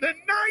 In the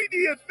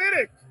 90th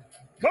minute,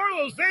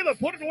 Carlos Vela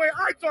put it away.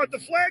 I thought the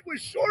flag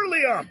was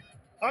surely up.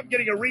 I'm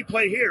getting a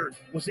replay here.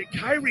 Was it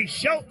Kyrie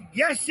Shelton?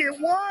 Yes, it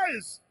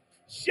was.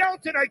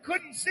 Shelton, I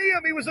couldn't see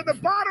him. He was at the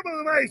bottom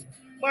of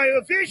my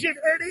vision,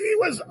 and he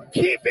was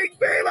keeping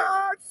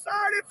Vela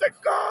onside. It's a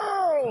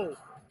goal.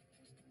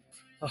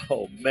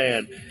 Oh,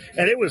 man.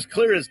 And it was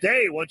clear as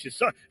day once you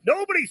saw it.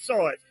 Nobody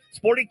saw it.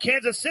 Sporting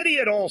Kansas City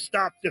had all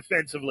stopped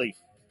defensively.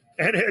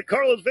 And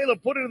Carlos Vela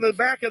put it in the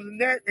back of the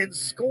net and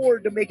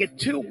scored to make it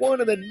 2-1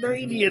 in the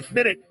 90th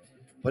minute.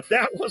 But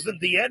that wasn't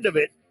the end of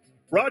it.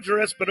 Roger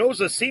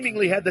Espinoza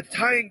seemingly had the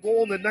tying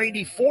goal in the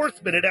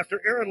 94th minute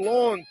after Aaron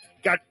Long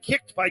got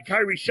kicked by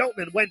Kyrie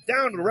Shelton and went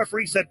down. The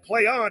referee said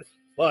play on.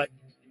 But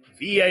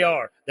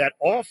VAR, that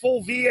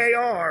awful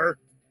VAR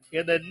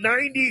in the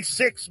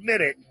 96th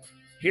minute,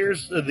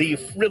 here's the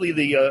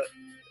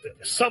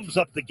sums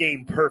up the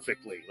game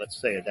perfectly. Let's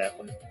say it that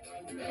way.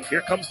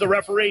 Here comes the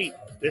referee.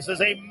 This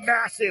is a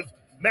massive,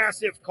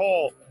 massive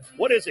call.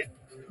 What is it?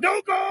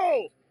 No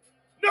goal!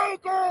 No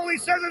goal! He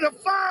says it's a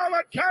foul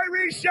on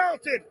Kyrie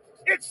Shelton.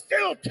 It's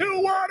still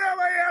 2-1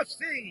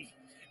 LAFC.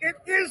 It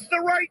is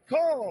the right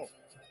call.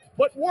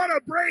 But what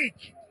a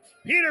break.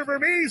 Peter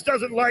Vermees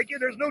doesn't like it.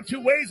 There's no two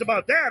ways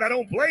about that. I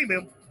don't blame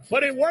him.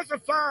 But it was a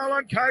foul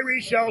on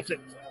Kyrie Shelton.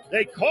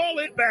 They call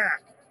it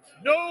back.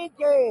 No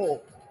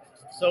goal.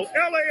 So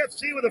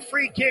LAFC with a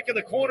free kick in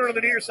the corner on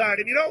the near side.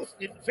 And,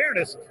 in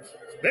fairness,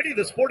 many of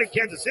the Sporting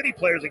Kansas City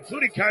players,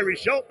 including Kyrie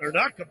Shelton, are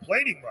not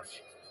complaining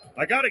much.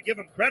 I got to give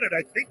them credit.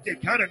 I think they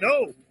kind of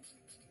know.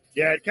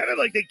 Yeah, it kind of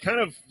like they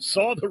kind of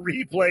saw the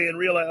replay and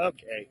realized,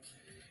 okay,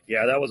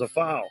 yeah, that was a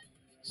foul.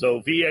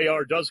 So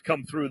VAR does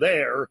come through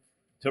there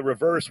to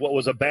reverse what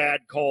was a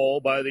bad call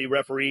by the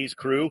referee's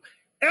crew.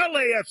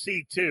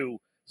 LAFC 2,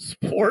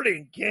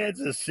 Sporting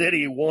Kansas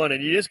City 1.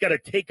 And you just got to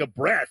take a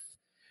breath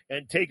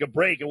and take a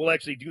break. And we'll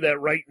actually do that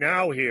right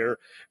now here.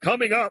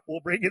 Coming up,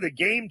 we'll bring you the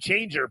Game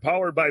Changer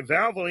powered by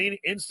Valvoline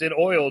Instant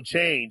Oil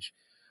Change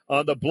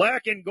on the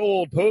Black and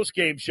Gold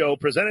postgame show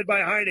presented by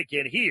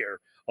Heineken here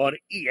on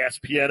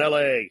ESPN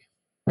LA.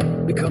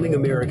 Becoming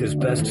America's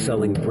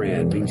best-selling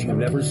brand means you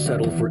never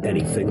settle for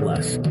anything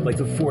less. Like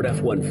the Ford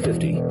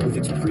F-150. With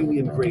its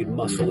premium-grade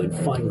muscle and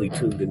finely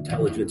tuned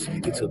intelligence,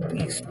 it's a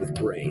beast with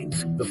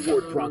brains. The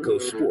Ford Bronco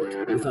Sport,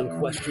 with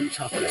unquestioned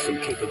toughness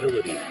and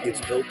capability,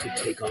 it's built to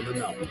take on the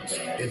mountains.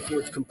 And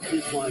Ford's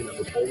complete lineup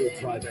of all-wheel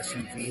drive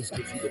SUVs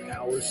gives you the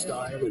power,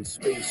 style, and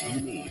space you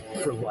need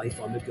for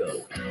life on the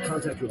go.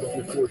 Contact your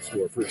local Ford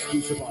store for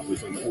exclusive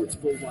offers on Ford's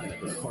full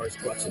lineup of cars,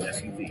 trucks, and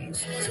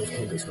SUVs. Sales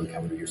call based on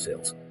calendar year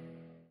sales.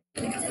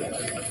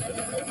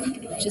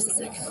 Just a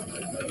sec.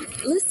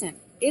 Listen,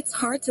 it's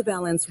hard to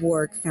balance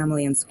work,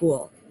 family, and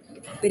school.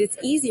 But it's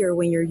easier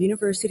when your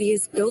university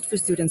is built for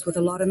students with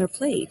a lot on their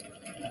plate.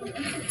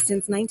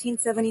 Since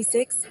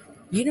 1976,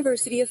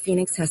 University of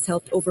Phoenix has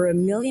helped over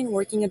 1 million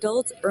working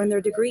adults earn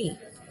their degree.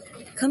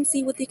 Come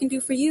see what they can do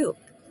for you.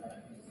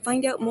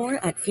 Find out more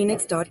at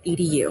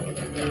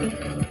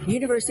phoenix.edu.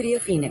 University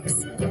of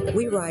Phoenix.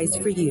 We rise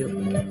for you.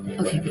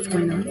 Okay, what's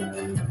going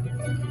on?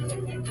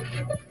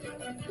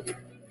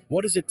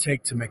 What does it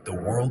take to make the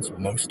world's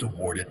most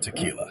awarded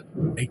tequila?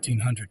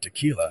 1800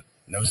 Tequila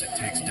knows it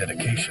takes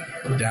dedication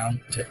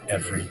down to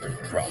every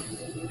drop.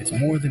 It's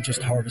more than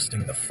just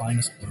harvesting the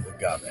finest blue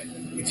agave.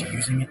 It's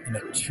using it in a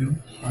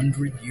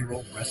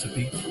 200-year-old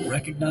recipe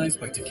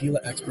recognized by tequila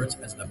experts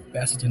as the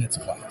best in its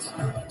class.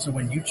 So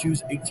when you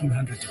choose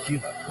 1800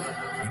 Tequila,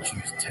 you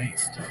choose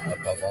taste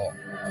above all.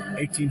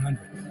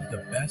 1800,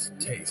 the best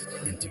taste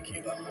in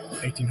tequila.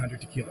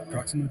 1800 Tequila,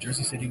 Proximo,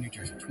 Jersey City, New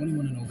Jersey.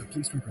 21 and older.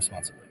 Please drink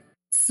responsibly.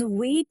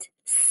 Sweet,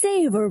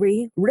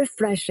 savory,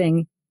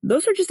 refreshing.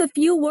 Those are just a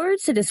few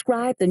words to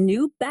describe the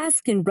new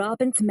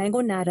Baskin-Robbins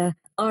Mangonada.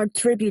 Our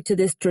tribute to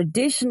this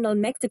traditional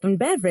Mexican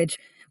beverage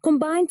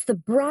combines the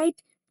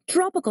bright,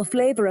 tropical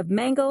flavor of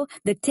mango,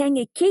 the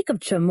tangy kick of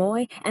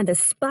chamoy, and the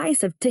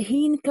spice of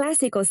Tajín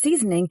Clásico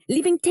seasoning,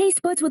 leaving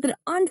taste buds with an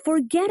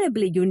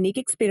unforgettably unique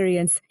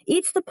experience.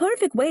 It's the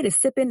perfect way to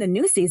sip in the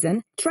new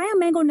season. Try a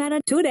Mangonada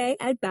today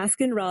at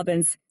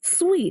Baskin-Robbins.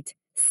 Sweet,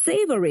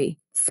 savory,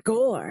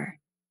 score.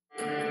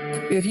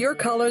 If your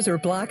colors are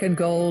black and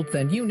gold,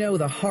 then you know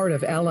the heart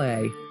of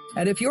LA.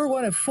 And if you're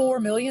one of 4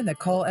 million that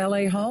call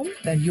LA home,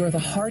 then you're the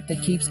heart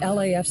that keeps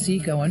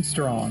LAFC going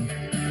strong.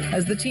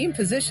 As the team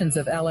physicians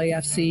of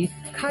LAFC,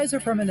 Kaiser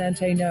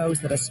Permanente knows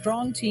that a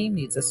strong team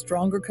needs a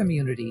stronger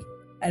community.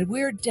 And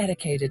we're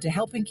dedicated to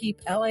helping keep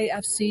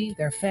LAFC,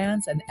 their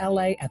fans, and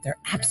LA at their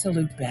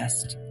absolute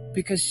best.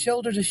 Because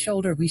shoulder to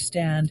shoulder we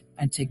stand,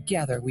 and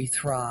together we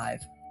thrive.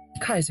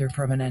 Kaiser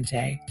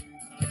Permanente.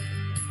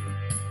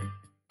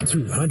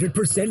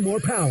 200% more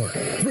power,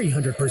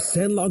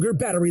 300% longer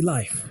battery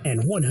life, and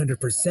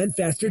 100%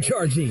 faster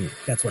charging.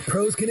 That's what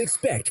pros can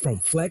expect from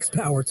Flex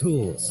Power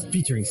Tools.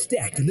 Featuring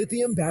stacked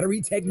lithium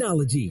battery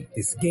technology,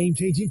 this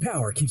game-changing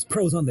power keeps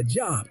pros on the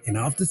job and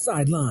off the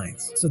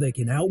sidelines so they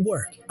can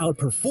outwork,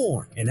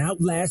 outperform, and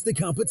outlast the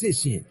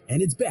competition.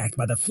 And it's backed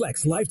by the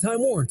Flex lifetime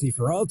warranty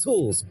for all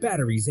tools,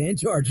 batteries, and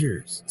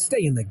chargers.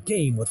 Stay in the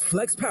game with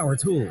Flex Power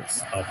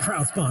Tools, a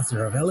proud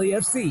sponsor of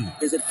LAFC.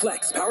 Visit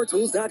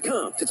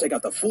flexpowertools.com to check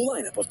out the full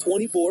lineup of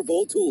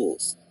 24-volt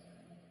tools.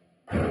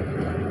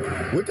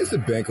 What does a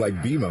bank like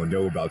BMO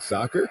know about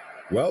soccer?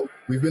 Well,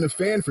 we've been a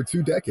fan for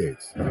 2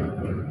 decades.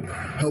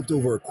 Helped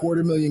over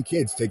 250,000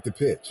 kids take the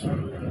pitch.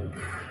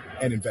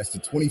 And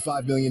invested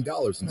 $25 million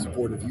in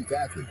support of youth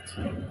athletes.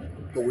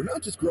 But we're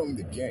not just growing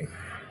the game,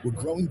 we're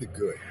growing the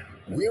good.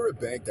 We're a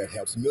bank that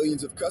helps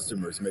millions of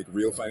customers make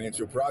real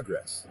financial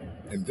progress.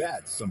 And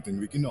that's something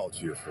we can all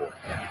cheer for.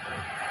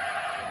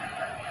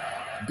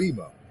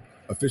 BMO,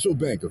 official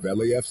bank of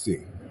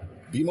LAFC.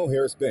 BMO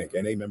Harris Bank,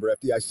 N.A. member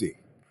FDIC.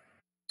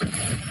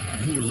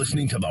 You're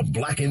listening to the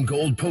Black and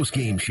Gold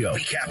postgame show,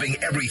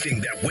 recapping everything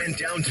that went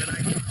down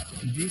tonight.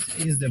 This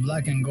is the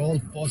Black and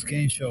Gold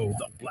postgame show.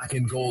 The Black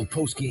and Gold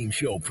postgame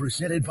show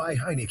presented by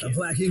Heineken. The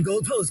Black and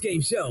Gold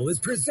postgame show is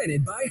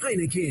presented by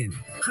Heineken.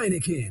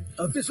 Heineken,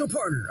 official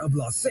partner of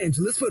Los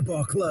Angeles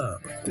Football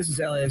Club. This is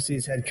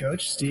LAFC's head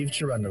coach, Steve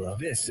Cherundolo.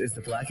 This is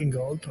the Black and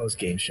Gold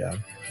postgame show.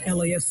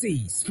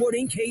 LAFC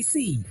Sporting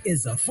KC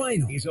is a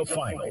final. He's a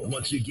final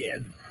once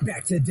again.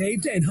 Back to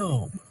Dave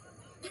Denholm.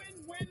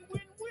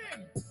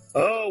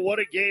 Oh, what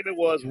a game it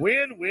was.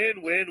 Win,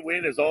 win, win,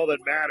 win is all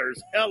that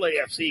matters.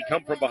 LAFC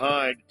come from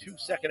behind. 2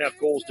 second-half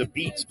goals to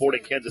beat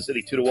Sporting Kansas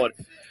City 2-1.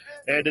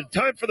 And in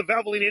time for the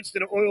Valvoline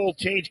Instant Oil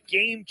Change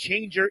game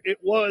changer, it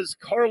was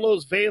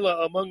Carlos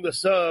Vela among the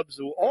subs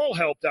who all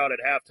helped out at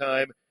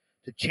halftime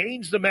to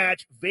change the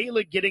match,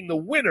 Vela getting the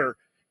winner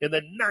in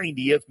the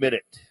 90th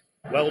minute.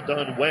 Well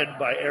done, Wen,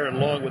 by Aaron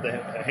Long with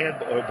a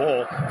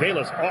handball.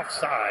 Vela's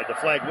offside. The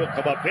flag will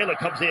come up. Vela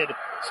comes in,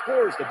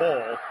 scores the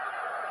ball.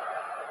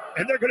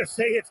 And they're going to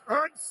say it's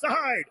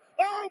onside.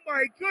 Oh,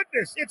 my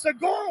goodness, it's a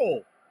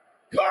goal.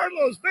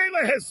 Carlos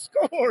Vela has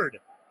scored.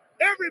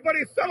 Everybody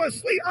fell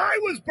asleep. I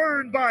was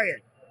burned by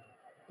it.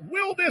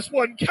 Will this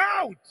one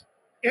count?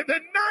 In the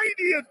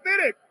 90th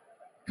minute,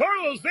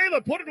 Carlos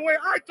Vela put it away.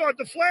 I thought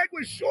the flag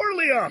was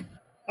surely up.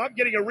 I'm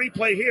getting a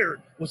replay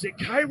here. Was it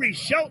Kyrie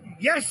Shelton?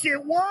 Yes,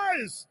 it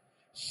was.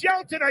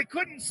 Shelton, I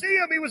couldn't see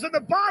him. He was in the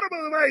bottom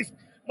of my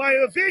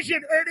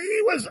vision, and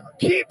he was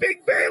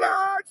keeping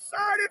Vela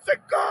outside. It's a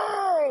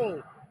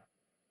goal.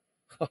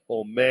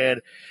 Oh,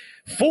 man.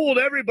 Fooled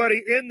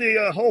everybody in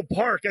the whole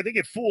park. I think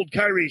it fooled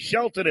Kyrie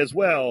Shelton as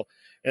well.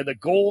 And the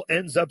goal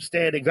ends up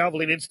standing.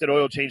 Valvoline Instant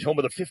Oil Change, home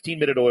of the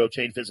 15-minute oil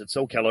change. Visit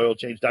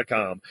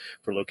SoCalOilChange.com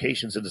for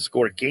locations and to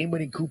score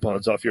game-winning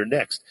coupons off your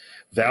next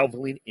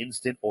Valvoline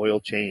Instant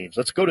Oil Change.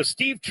 Let's go to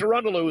Steve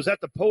Cherundolo, who's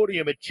at the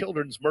podium at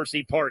Children's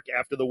Mercy Park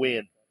after the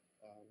win.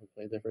 We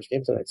played their first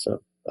game tonight,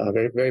 so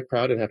very, very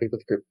proud and happy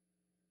with the group.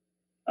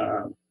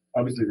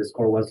 Obviously, the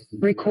score was...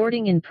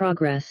 Recording in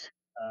progress.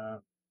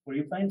 Were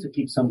you planning to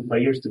keep some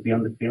players to be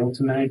on the field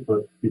tonight, but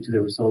due to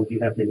the result, you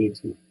have the need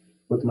to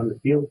put them on the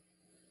field?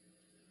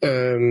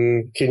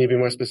 Can you be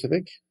more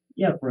specific?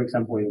 Yeah, for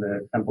example, in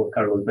the example of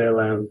Carlos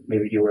Vela,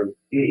 maybe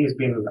it's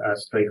been a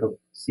streak of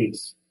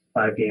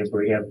 5 games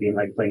where you have been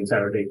like playing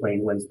Saturday,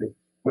 playing Wednesday,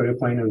 where you're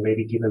playing and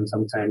maybe give them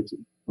some time to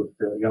put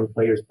the young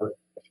players. But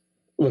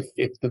look,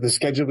 the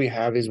schedule we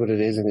have is what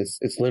it is, and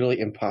it's literally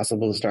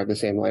impossible to start the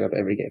same lineup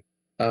every game.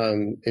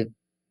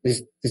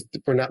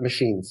 We're not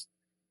machines.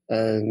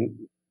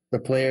 the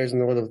players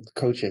nor the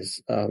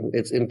coaches.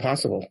 It's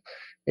impossible.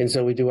 And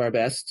so we do our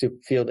best to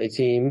field a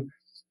team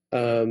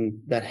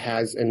that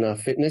has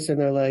enough fitness in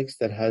their legs,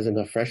 that has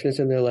enough freshness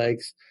in their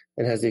legs,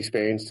 and has the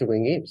experience to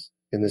win games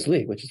in this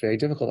league, which is very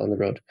difficult on the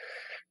road.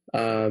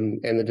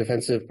 And the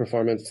defensive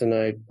performance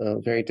tonight,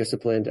 very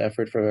disciplined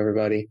effort from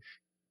everybody.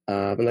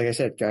 And like I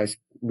said, guys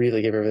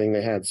really gave everything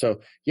they had. So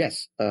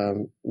yes,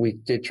 we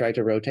did try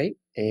to rotate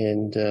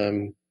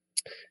and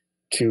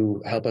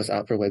to help us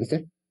out for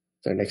Wednesday.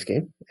 It's our next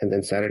game, and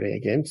then Saturday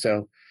again.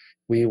 So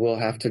we will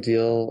have to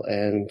deal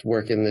and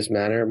work in this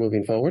manner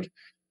moving forward.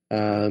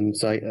 So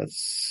I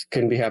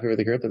couldn't be happy with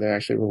the group that they're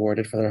actually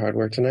rewarded for their hard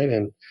work tonight.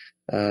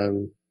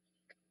 And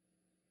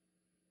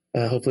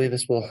hopefully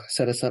this will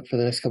set us up for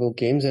the next couple of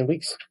games and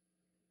weeks.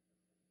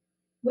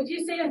 Would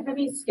you say a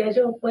heavy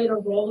schedule played a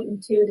role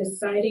into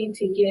deciding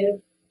to give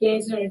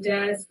Gaines and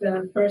Ordaz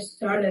the first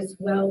start, as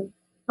well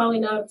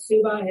calling up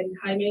Suba and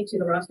Jaime to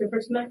the roster for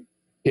tonight?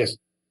 Yes.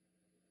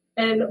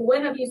 And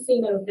what have you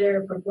seen of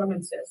their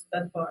performances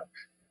thus far?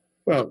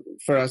 Well,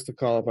 for us to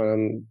call upon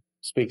them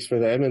speaks for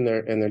them and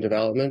their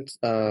development.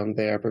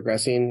 They are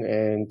progressing,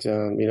 and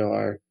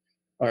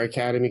our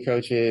academy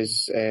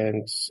coaches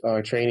and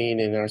our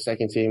training and our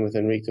second team with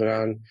Enrique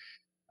Duran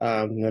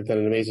have done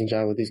an amazing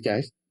job with these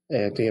guys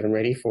to get them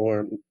ready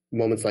for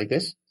moments like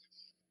this.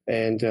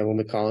 And when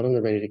we call on them,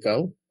 they're ready to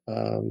go.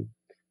 I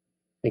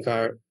think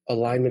our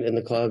alignment in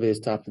the club is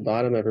top to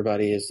bottom.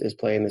 Everybody is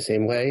playing the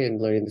same way and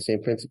learning the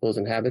same principles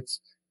and habits,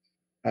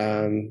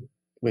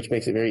 which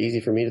makes it very easy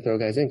for me to throw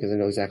guys in because I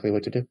know exactly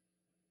what to do.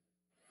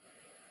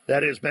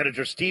 That is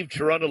manager Steve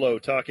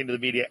Cherundolo talking to the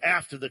media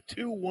after the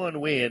 2-1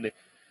 win.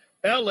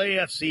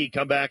 LAFC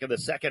come back in the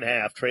second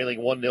half, trailing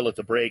 1-0 at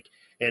the break,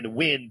 and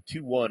win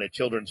 2-1 at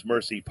Children's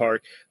Mercy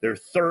Park. Their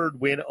third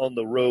win on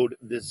the road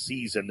this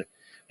season.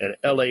 And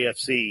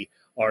LAFC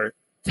are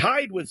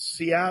tied with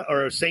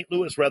St.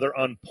 Louis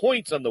on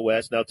points on the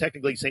West. Now,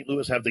 technically, St.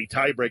 Louis have the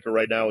tiebreaker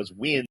right now as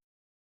wins.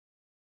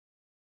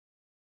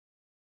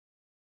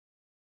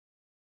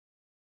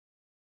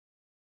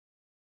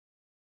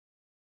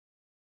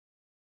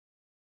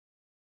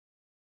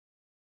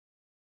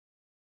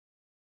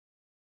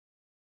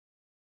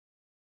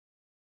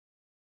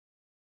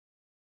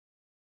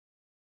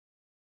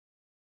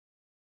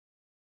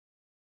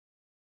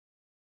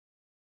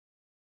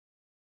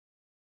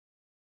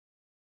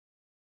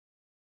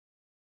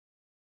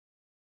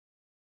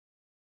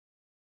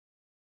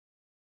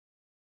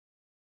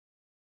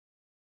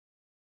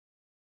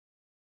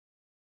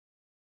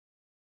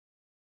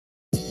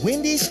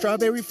 Wendy's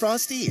Strawberry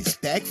Frosty is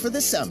back for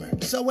the summer.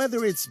 So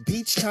whether it's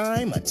beach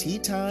time, a tea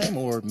time,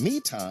 or me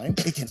time,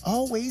 it can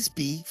always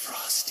be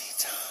Frosty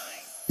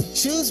time.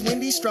 Choose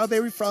Wendy's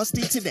Strawberry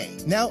Frosty today.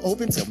 Now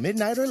open till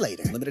midnight or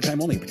later. Limited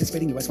time only.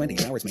 Participating U.S.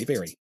 Wendy's. Hours may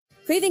vary.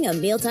 Craving a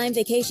mealtime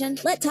vacation?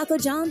 Let Taco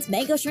John's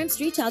Mango Shrimp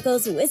Street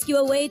Tacos whisk you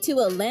away to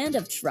a land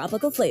of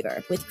tropical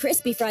flavor. With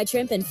crispy fried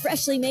shrimp and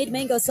freshly made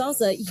mango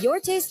salsa, your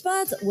taste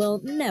buds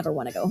will never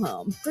want to go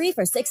home. Free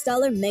for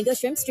 $6 Mango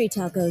Shrimp Street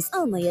Tacos,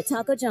 only at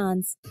Taco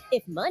John's.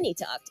 If money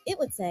talked, it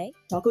would say,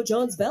 Taco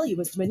John's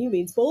Valuist menu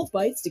means bold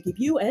bites to keep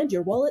you and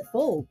your wallet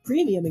full.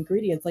 Premium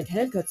ingredients like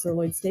hand-cut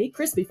sirloin steak,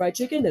 crispy fried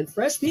chicken, and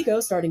fresh pico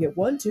starting at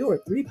 $1, $2, or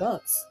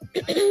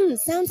 $3.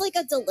 Sounds like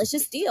a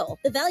delicious deal.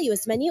 The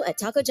Valuist menu at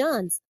Taco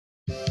John's.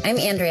 I'm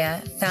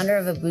Andrea, founder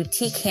of a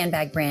boutique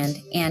handbag brand,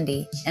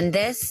 Andy, and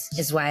this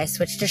is why I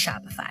switched to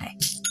Shopify.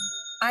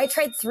 I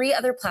tried 3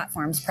 other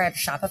platforms prior to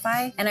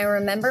Shopify, and I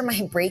remember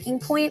my breaking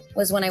point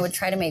was when I would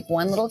try to make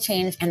one little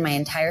change and my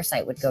entire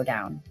site would go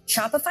down.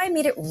 Shopify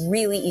made it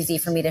really easy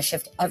for me to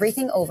shift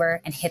everything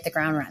over and hit the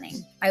ground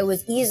running. I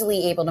was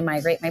easily able to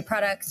migrate my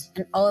products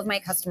and all of my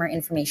customer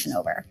information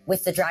over.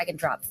 With the drag and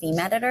drop theme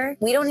editor,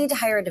 we don't need to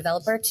hire a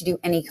developer to do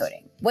any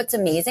coding. What's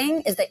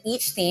amazing is that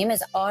each theme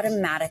is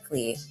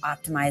automatically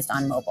optimized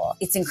on mobile.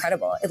 It's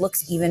incredible. It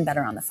looks even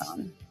better on the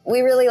phone.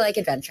 We really like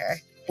adventure.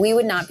 We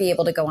would not be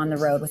able to go on the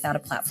road without a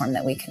platform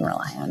that we can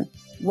rely on.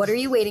 What are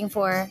you waiting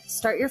for?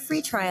 Start your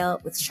free trial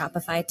with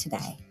Shopify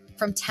today.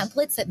 From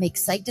templates that make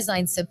site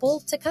design simple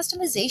to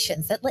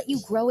customizations that let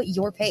you grow at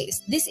your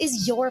pace, this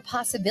is your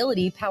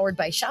possibility powered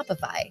by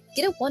Shopify.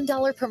 Get a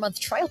 $1 per month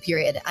trial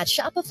period at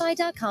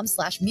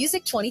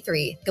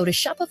shopify.com/music23. Go to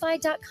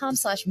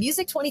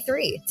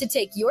shopify.com/music23 to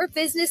take your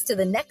business to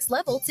the next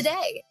level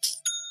today.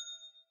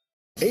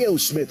 A.O.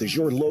 Smith is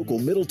your local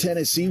Middle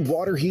Tennessee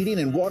water heating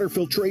and water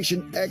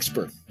filtration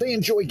expert. They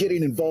enjoy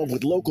getting involved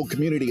with local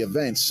community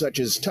events such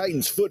as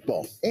Titans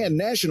football, and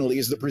nationally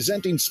is the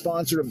presenting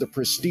sponsor of the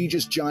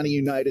prestigious Johnny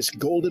Unitas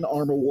Golden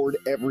Arm Award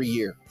every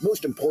year.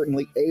 Most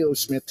importantly, A.O.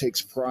 Smith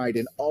takes pride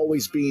in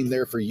always being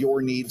there for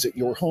your needs at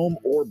your home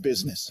or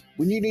business.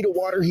 When you need a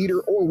water heater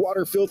or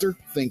water filter,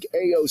 think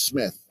A.O.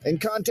 Smith and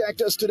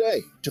contact us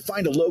today. To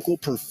find a local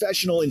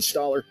professional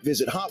installer,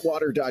 visit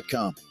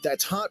hotwater.com.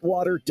 That's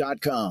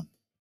hotwater.com.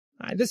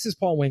 Hi, this is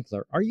Paul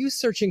Winkler. Are you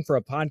searching for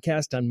a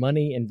podcast on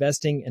money,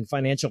 investing, and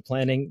financial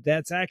planning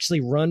that's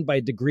actually run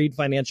by degreed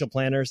financial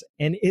planners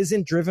and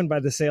isn't driven by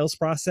the sales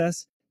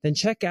process? Then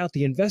check out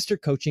the Investor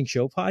Coaching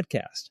Show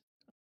podcast.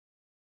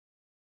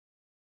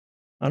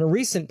 On a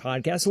recent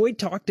podcast, we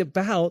talked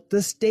about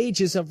the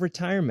stages of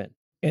retirement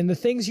and the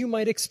things you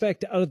might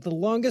expect out of the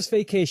longest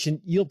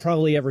vacation you'll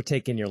probably ever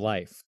take in your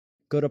life.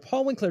 Go to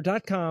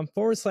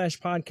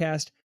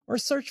paulwinkler.com/podcast or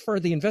search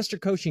for The Investor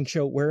Coaching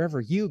Show wherever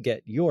you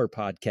get your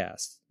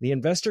podcasts. The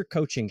Investor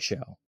Coaching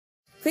Show.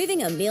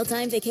 Craving a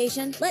mealtime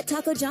vacation? Let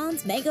Taco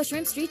John's Mango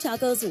Shrimp Street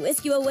Tacos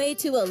whisk you away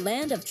to a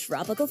land of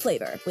tropical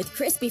flavor. With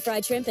crispy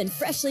fried shrimp and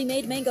freshly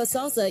made mango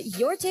salsa,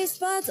 your taste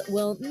buds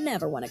will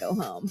never want to go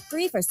home.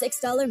 3 for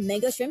 $6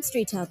 Mango Shrimp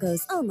Street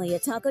Tacos, only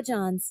at Taco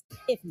John's.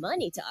 If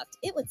money talked,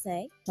 it would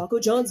say... Taco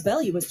John's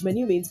valuest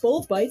menu means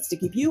bold bites to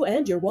keep you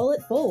and your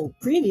wallet full.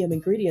 Premium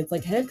ingredients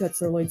like hand-cut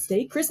sirloin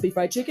steak, crispy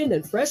fried chicken,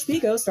 and fresh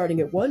pico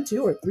starting at $1,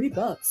 $2, or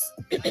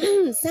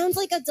 $3. Sounds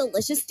like a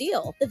delicious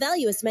deal. The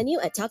valuest menu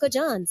at Taco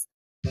John's.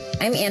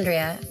 I'm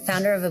Andrea,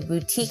 founder of a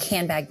boutique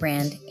handbag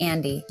brand,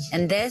 Andy,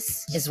 and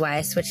this is why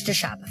I switched to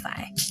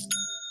Shopify.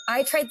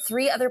 I tried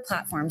 3 other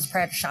platforms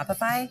prior to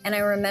Shopify, and I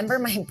remember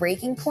my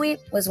breaking point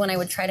was when I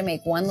would try to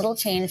make one little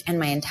change and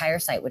my entire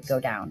site would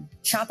go down.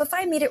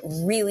 Shopify made it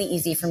really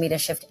easy for me to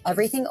shift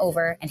everything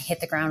over and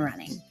hit the ground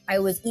running. I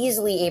was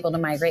easily able to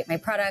migrate my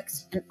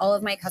products and all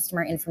of my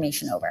customer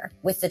information over.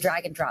 With the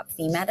drag and drop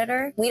theme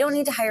editor, we don't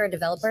need to hire a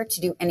developer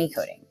to do any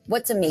coding.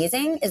 What's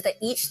amazing is that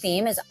each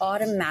theme is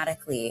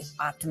automatically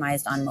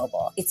optimized on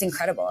mobile. It's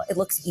incredible. It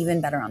looks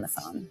even better on the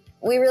phone.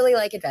 We really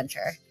like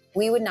adventure.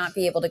 We would not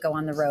be able to go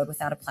on the road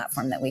without a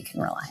platform that we can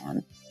rely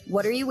on.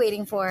 What are you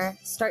waiting for?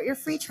 Start your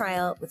free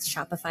trial with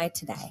Shopify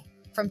today.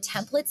 From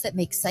templates that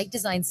make site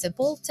design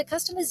simple to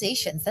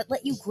customizations that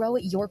let you grow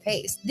at your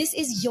pace, this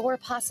is your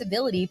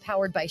possibility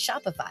powered by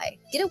Shopify.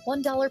 Get a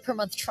 $1 per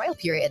month trial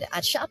period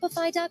at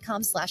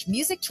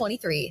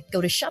shopify.com/music23.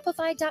 Go to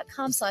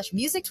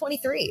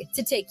shopify.com/music23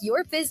 to take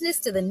your business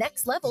to the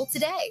next level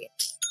today.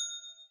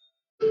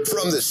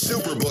 From the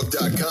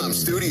Superbook.com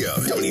studio,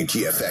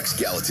 WGFX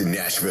Gallatin,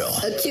 Nashville.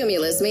 A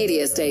Cumulus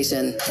media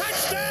station.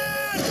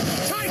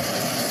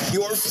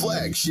 Your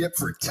flagship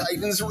for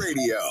Titans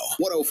Radio.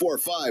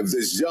 104.5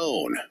 The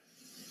Zone.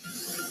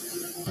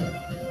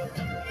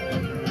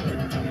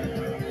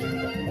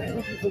 And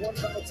looking for one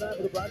final time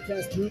for the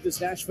broadcast booth as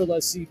Nashville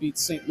SC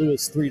beats St.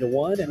 Louis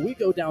 3-1. And we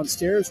go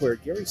downstairs where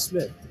Gary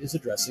Smith is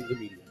addressing the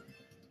media.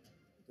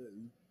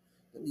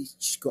 He's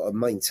just got to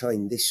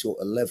maintain this sort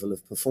of level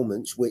of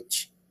performance,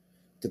 which,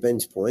 to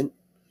Ben's point,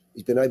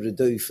 he's been able to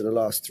do for the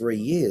last 3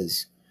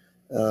 years,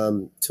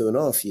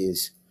 2.5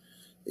 years.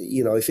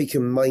 You know, if he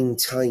can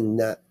maintain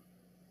that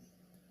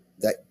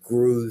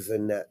groove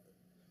and that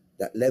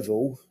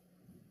level,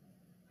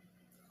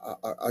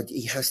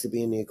 he has to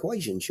be in the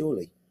equation,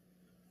 surely.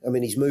 I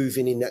mean, he's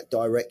moving in that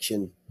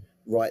direction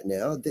right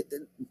now.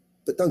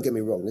 But don't get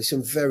me wrong, there's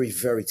some very,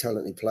 very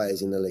talented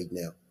players in the league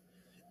now.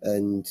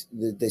 And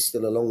there's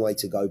still a long way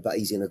to go, but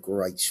he's in a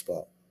great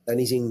spot. And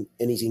he's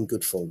in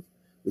good form,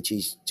 which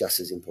is just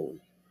as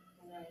important.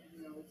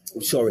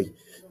 Sorry,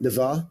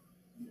 Navarre?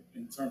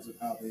 In terms of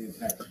how they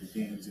impacted the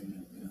games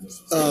in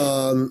this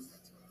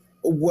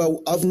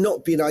well, I've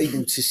not been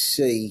able to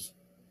see.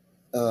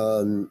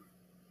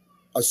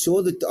 I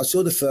saw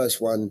the first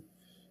one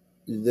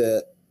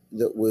that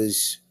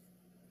was,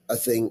 I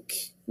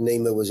think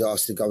Nima was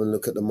asked to go and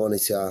look at the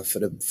monitor for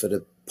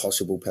the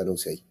possible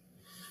penalty.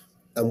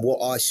 And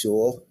what I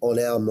saw on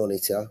our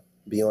monitor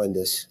behind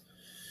us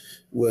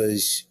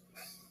was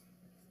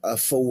a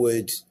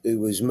forward who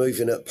was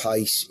moving at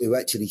pace, who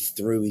actually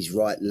threw his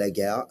right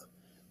leg out,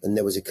 and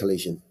there was a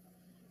collision.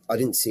 I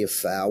didn't see a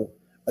foul.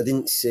 I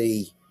think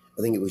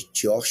it was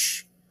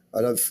Josh.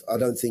 I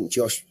don't think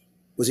Josh,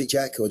 was it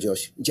Jack or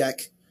Josh?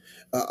 Jack.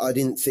 I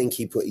didn't think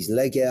he put his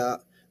leg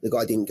out. The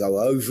guy didn't go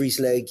over his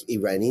leg. He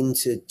ran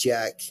into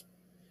Jack.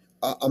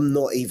 I'm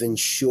not even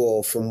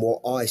sure from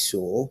what I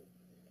saw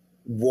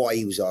why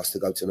he was asked to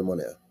go to the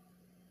monitor.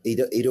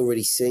 He'd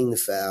already seen the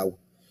foul.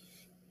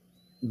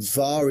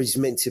 VAR is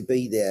meant to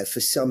be there for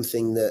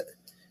something that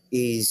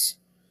is,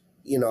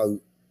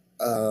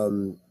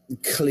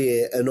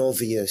 clear and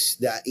obvious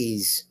that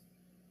is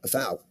a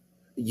foul.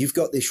 You've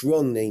got this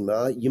wrong,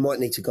 Nima. You might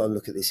need to go and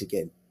look at this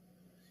again.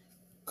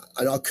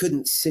 And I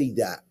couldn't see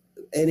that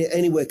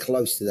anywhere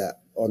close to that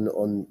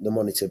on the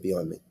monitor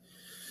behind me.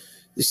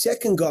 The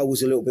second goal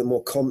was a little bit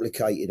more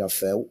complicated, I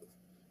felt.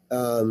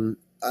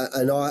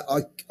 And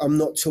I'm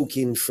not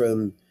talking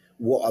from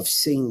what I've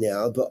seen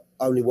now, but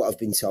only what I've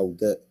been told,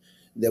 that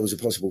there was a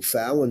possible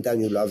foul on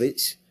Daniel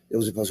Lovitz. There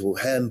was a possible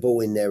handball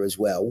in there as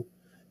well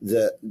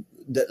that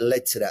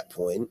led to that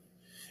point.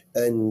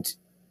 And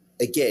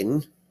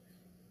again,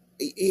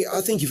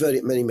 I think you've heard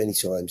it many, many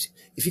times.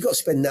 If you've got to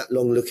spend that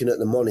long looking at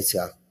the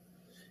monitor,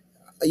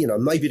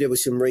 maybe there were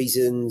some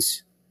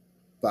reasons,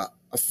 but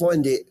I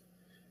find it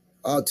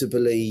hard to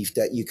believe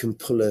that you can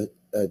pull a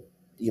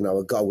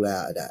goal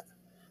out of that.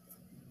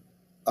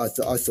 I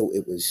thought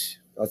it was,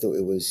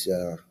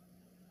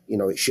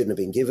 it shouldn't have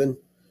been given.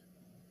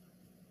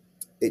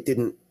 It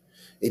didn't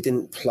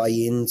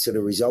play into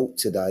the result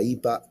today,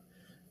 but,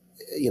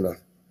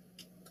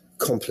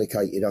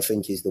 complicated, I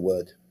think, is the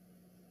word.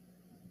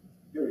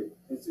 Gary,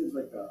 it seems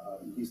like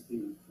these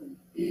teams from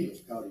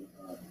English County,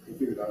 they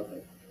figured out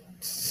that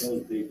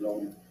those big,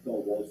 long,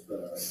 tall walls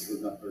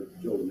was not for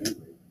Joe and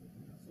Henry.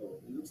 So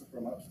it looks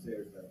from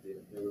upstairs that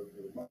they were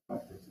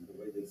markers in the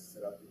way they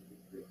set up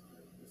the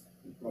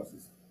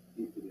process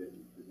into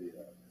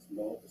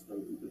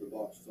the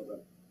box so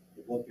that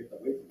the ball kept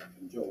away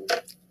from Joe.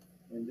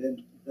 And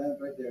then that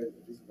right there,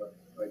 this is what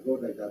I go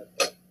like that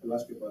to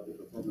ask you about the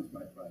performance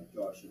by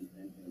Josh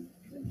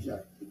and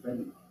Jack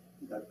defending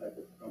that type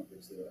of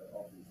complex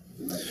offense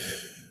tonight.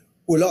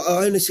 Well,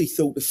 I honestly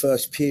thought the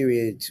first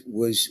period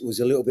was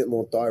a little bit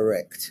more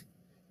direct,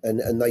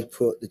 and they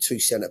put the two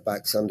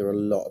centre-backs under a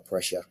lot of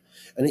pressure.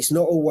 And it's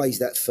not always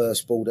that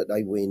first ball that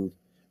they win.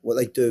 What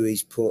they do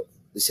is put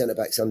the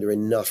centre-backs under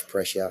enough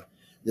pressure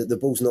that the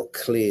ball's not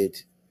cleared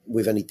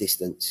with any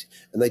distance.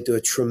 And they do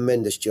a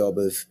tremendous job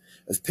of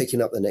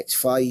picking up the next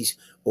phase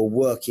or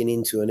working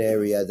into an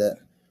area that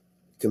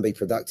can be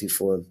productive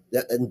for them.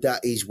 And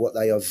that is what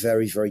they are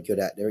very, very good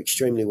at. They're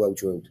extremely well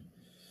drilled.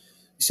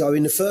 So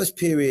in the first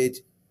period,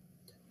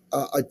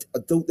 I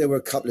thought there were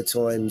a couple of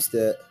times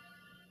that,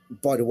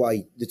 by the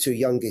way, the two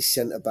youngest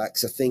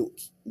centre-backs, I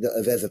think, that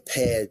have ever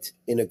paired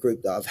in a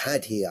group that I've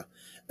had here.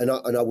 And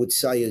I would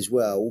say as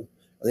well,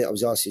 I think I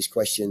was asked this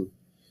question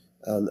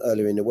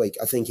earlier in the week,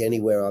 I think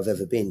anywhere I've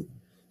ever been.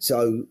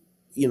 So,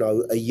 you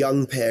know, a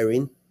young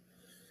pairing,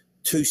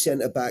 two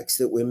centre-backs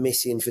that we're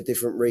missing for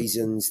different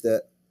reasons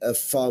that are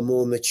far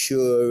more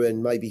mature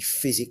and maybe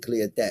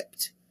physically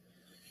adept.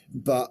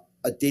 But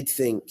I did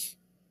think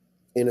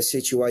in a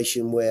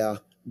situation where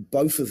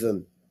both of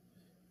them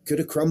could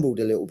have crumbled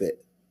a little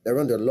bit. They're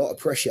under a lot of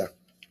pressure.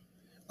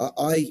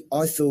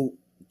 I thought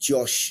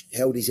Josh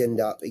held his end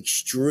up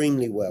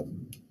extremely well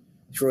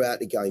throughout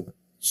the game,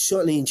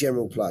 certainly in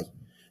general play.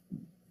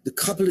 The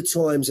couple of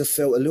times I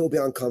felt a little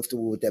bit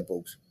uncomfortable with dead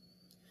balls.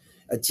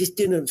 I just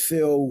didn't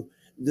feel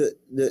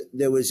that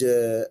there was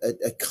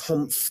a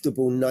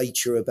comfortable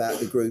nature about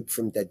the group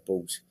from dead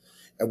balls.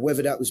 And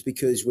whether that was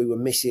because we were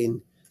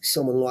missing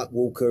someone like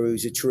Walker,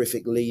 who's a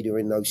terrific leader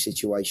in those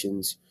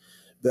situations.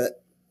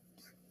 But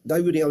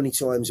they were the only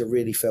times I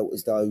really felt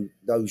as though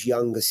those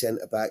younger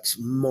centre-backs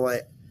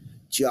might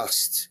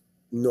just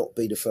not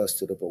be the first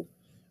to the ball.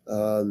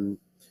 And,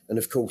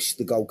 of course,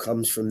 the goal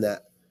comes from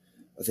that.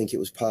 I think it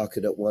was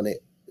Parker that won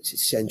it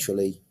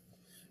centrally.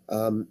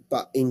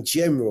 But in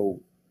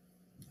general,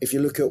 if you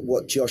look at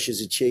what Josh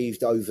has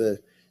achieved over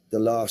the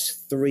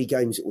last 3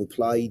 games that we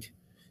played,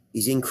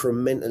 he's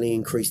incrementally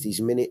increased his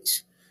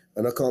minutes.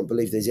 And I can't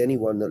believe there's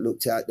anyone that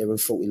looked out there and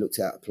thought he looked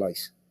out of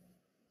place.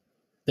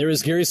 There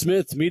is Gary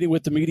Smith meeting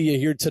with the media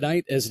here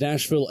tonight as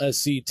Nashville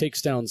SC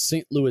takes down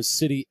St. Louis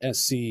City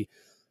SC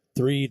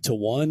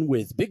 3-1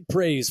 with big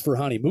praise for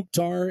Hani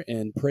Mukhtar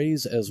and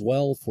praise as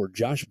well for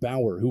Josh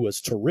Bauer, who was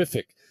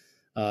terrific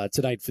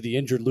tonight for the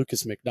injured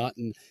Lucas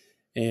McNaughton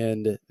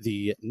and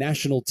the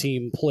national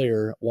team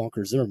player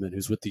Walker Zimmerman,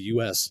 who's with the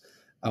U.S.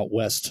 out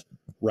west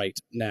right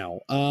now.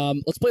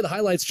 Let's play the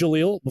highlights,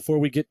 Jaleel, before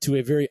we get to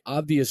a very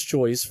obvious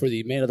choice for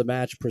the man of the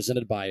match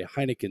presented by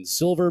Heineken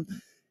Silver.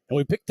 And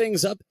we pick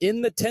things up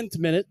in the 10th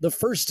minute, the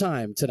first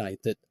time tonight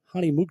that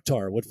Hani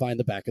Mukhtar would find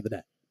the back of the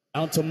net.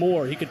 Out to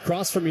Moore. He could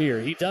cross from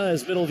here. He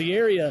does. Middle of the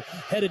area.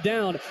 Headed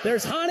down.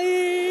 There's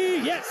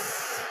Hani.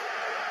 Yes!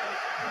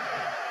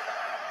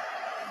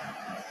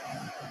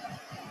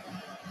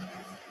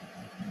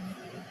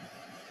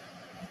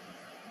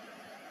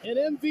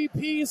 And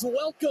MVP's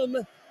welcome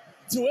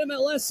to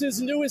MLS's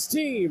newest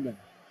team.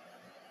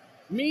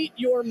 Meet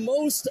your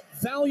most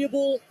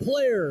valuable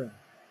player.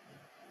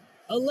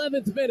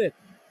 11th minute.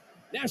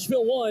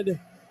 Nashville 1,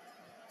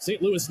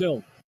 St. Louis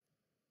 0.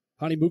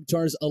 Hani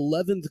Mukhtar's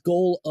 11th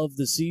goal of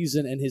the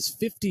season and his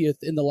 50th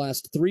in the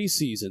last 3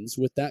 seasons.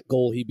 With that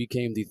goal, he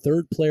became the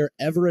 3rd player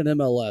ever in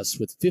MLS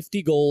with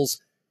 50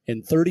 goals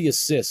and 30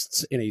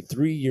 assists in a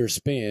 3-year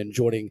span,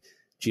 joining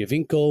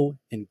Giovinco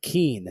and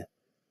Keane,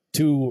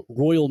 2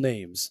 royal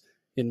names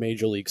in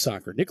Major League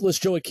Soccer. Nicholas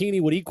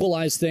Gioacchini would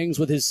equalize things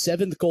with his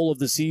 7th goal of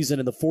the season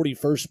in the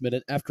 41st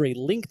minute after a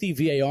lengthy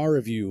VAR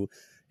review.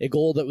 A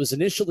goal that was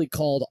initially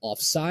called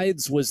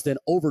offsides was then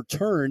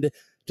overturned,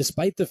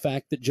 despite the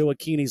fact that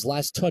Gioacchini's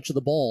last touch of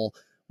the ball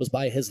was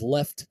by his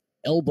left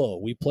elbow.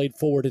 We played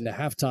forward into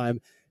halftime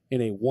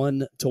in a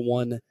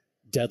 1-1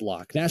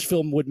 deadlock.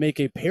 Nashville would make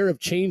a pair of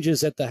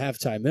changes at the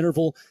halftime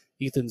interval.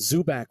 Ethan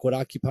Zubak would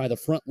occupy the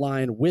front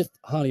line with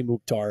Hani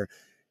Mukhtar,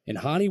 and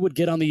Hani would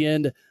get on the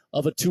end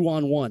of a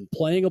 2-on-1,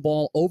 playing a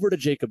ball over to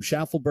Jacob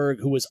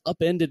Schaffelberg, who was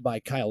upended by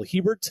Kyle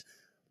Hebert,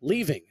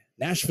 leaving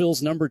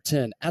Nashville's number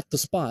 10 at the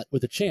spot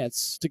with a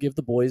chance to give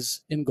the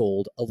boys in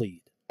gold a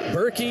lead.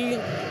 Berkey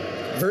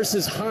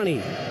versus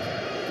Hani.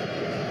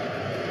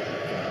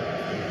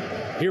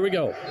 Here we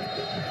go.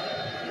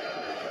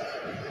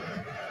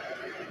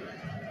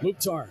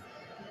 Mukhtar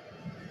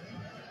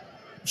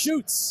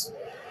shoots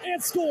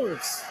and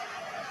scores.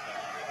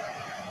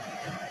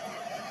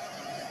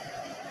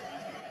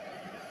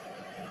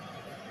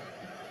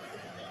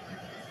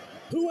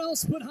 Who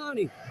else but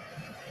Hani?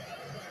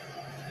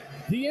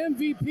 The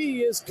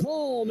MVP is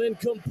calm and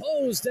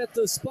composed at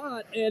the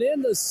spot, and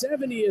in the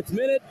 70th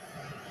minute,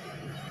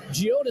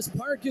 Geodis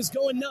Park is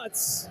going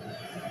nuts.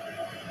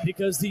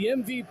 because the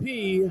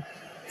MVP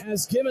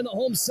has given the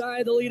home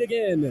side the lead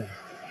again.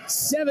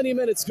 70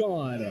 minutes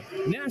gone.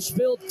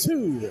 Nashville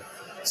 2,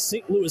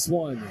 St. Louis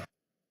 1.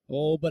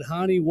 Oh, but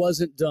Hani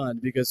wasn't done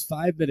because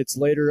 5 minutes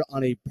later,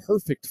 on a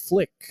perfect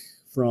flick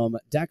from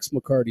Dax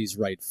McCarty's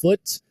right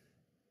foot,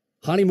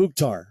 Hani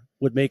Mukhtar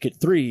would make it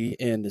 3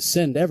 and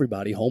send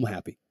everybody home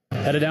happy.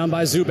 Headed down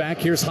by Zubac.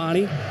 Here's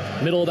Hani,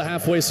 middle of the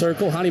halfway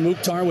circle. Hani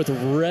Mukhtar with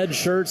red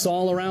shirts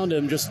all around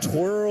him just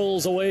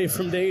twirls away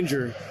from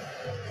danger.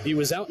 He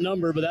was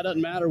outnumbered, but that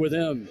doesn't matter with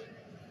him.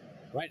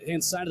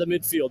 Right-hand side of the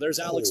midfield. There's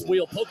Alex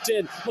Wheel poked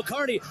in.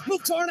 McCarty,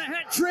 Mukhtar, a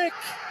hat trick.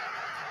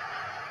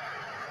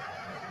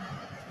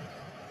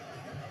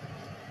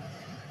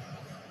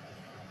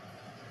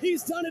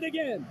 He's done it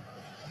again.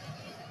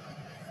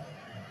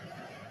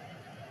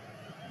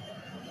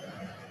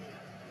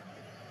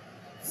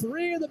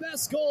 Three of the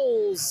best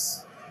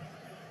goals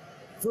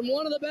from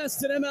one of the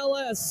best in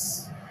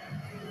MLS.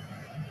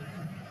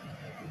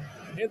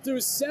 And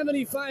through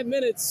 75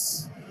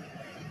 minutes,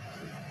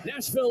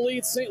 Nashville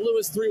leads St.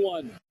 Louis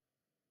 3-1.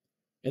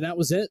 And that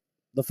was it.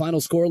 The final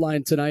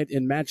scoreline tonight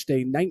in match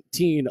day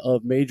 19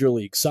 of Major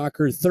League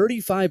Soccer.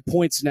 35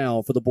 points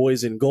now for the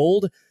boys in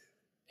gold.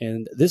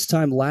 And this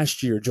time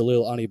last year,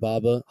 Jalil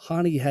Anibaba,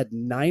 Hani had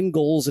 9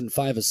 goals and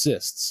 5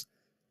 assists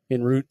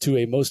en route to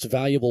a most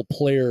valuable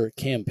player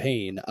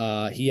campaign.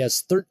 He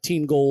has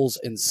 13 goals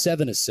and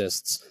 7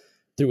 assists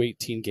through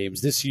 18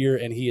 games this year,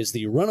 and he is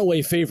the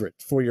runaway favorite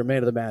for your man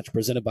of the match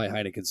presented by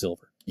Heineken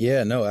Silver.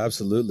 Yeah, no,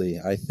 absolutely.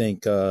 I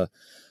think,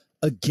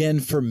 again,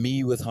 for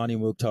me with Hani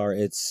Mukhtar,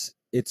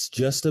 it's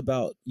just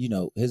about,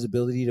 his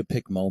ability to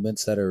pick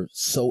moments that are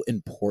so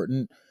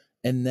important.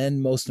 And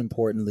then most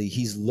importantly,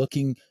 he's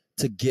looking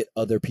to get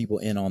other people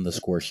in on the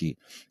score sheet.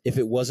 If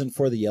it wasn't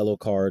for the yellow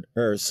card,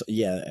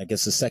 I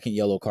guess the second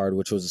yellow card,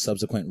 which was a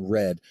subsequent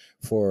red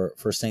for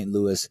St.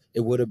 Louis,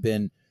 it would have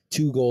been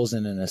 2 goals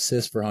and an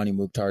assist for Hani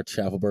Mukhtar.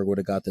 Schaffelberg would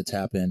have got the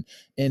tap in.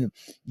 And,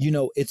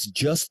 it's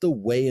just the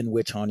way in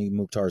which Hani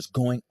Mukhtar is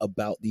going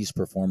about these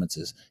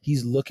performances.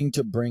 He's looking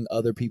to bring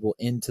other people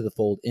into the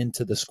fold,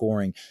 into the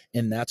scoring.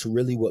 And that's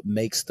really what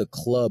makes the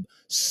club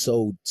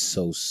so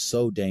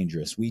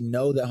dangerous. We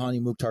know that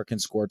Hani Mukhtar can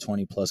score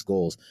 20 plus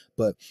goals,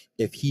 but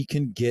if he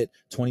can get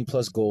 20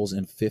 plus goals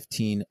and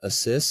 15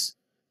 assists,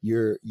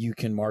 you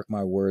can mark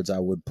my words. I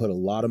would put a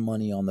lot of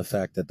money on the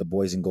fact that the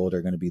boys in gold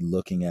are going to be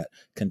looking at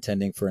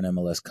contending for an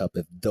MLS Cup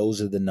if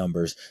those are the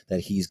numbers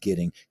that he's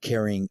getting,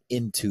 carrying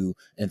into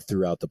and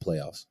throughout the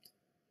playoffs.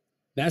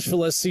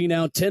 Nashville SC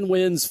now 10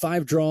 wins,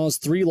 5 draws,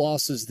 3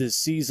 losses this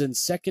season.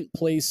 Second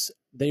place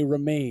they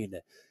remain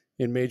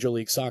in Major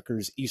League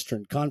Soccer's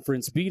Eastern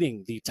Conference,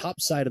 beating the top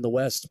side in the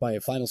West by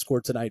a final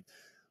score tonight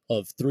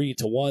of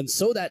 3-1.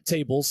 So that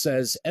table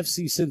says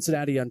FC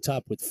Cincinnati on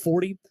top with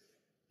 40.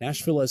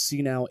 Nashville SC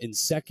now in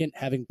second,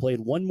 having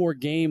played one more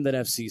game than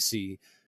FCC,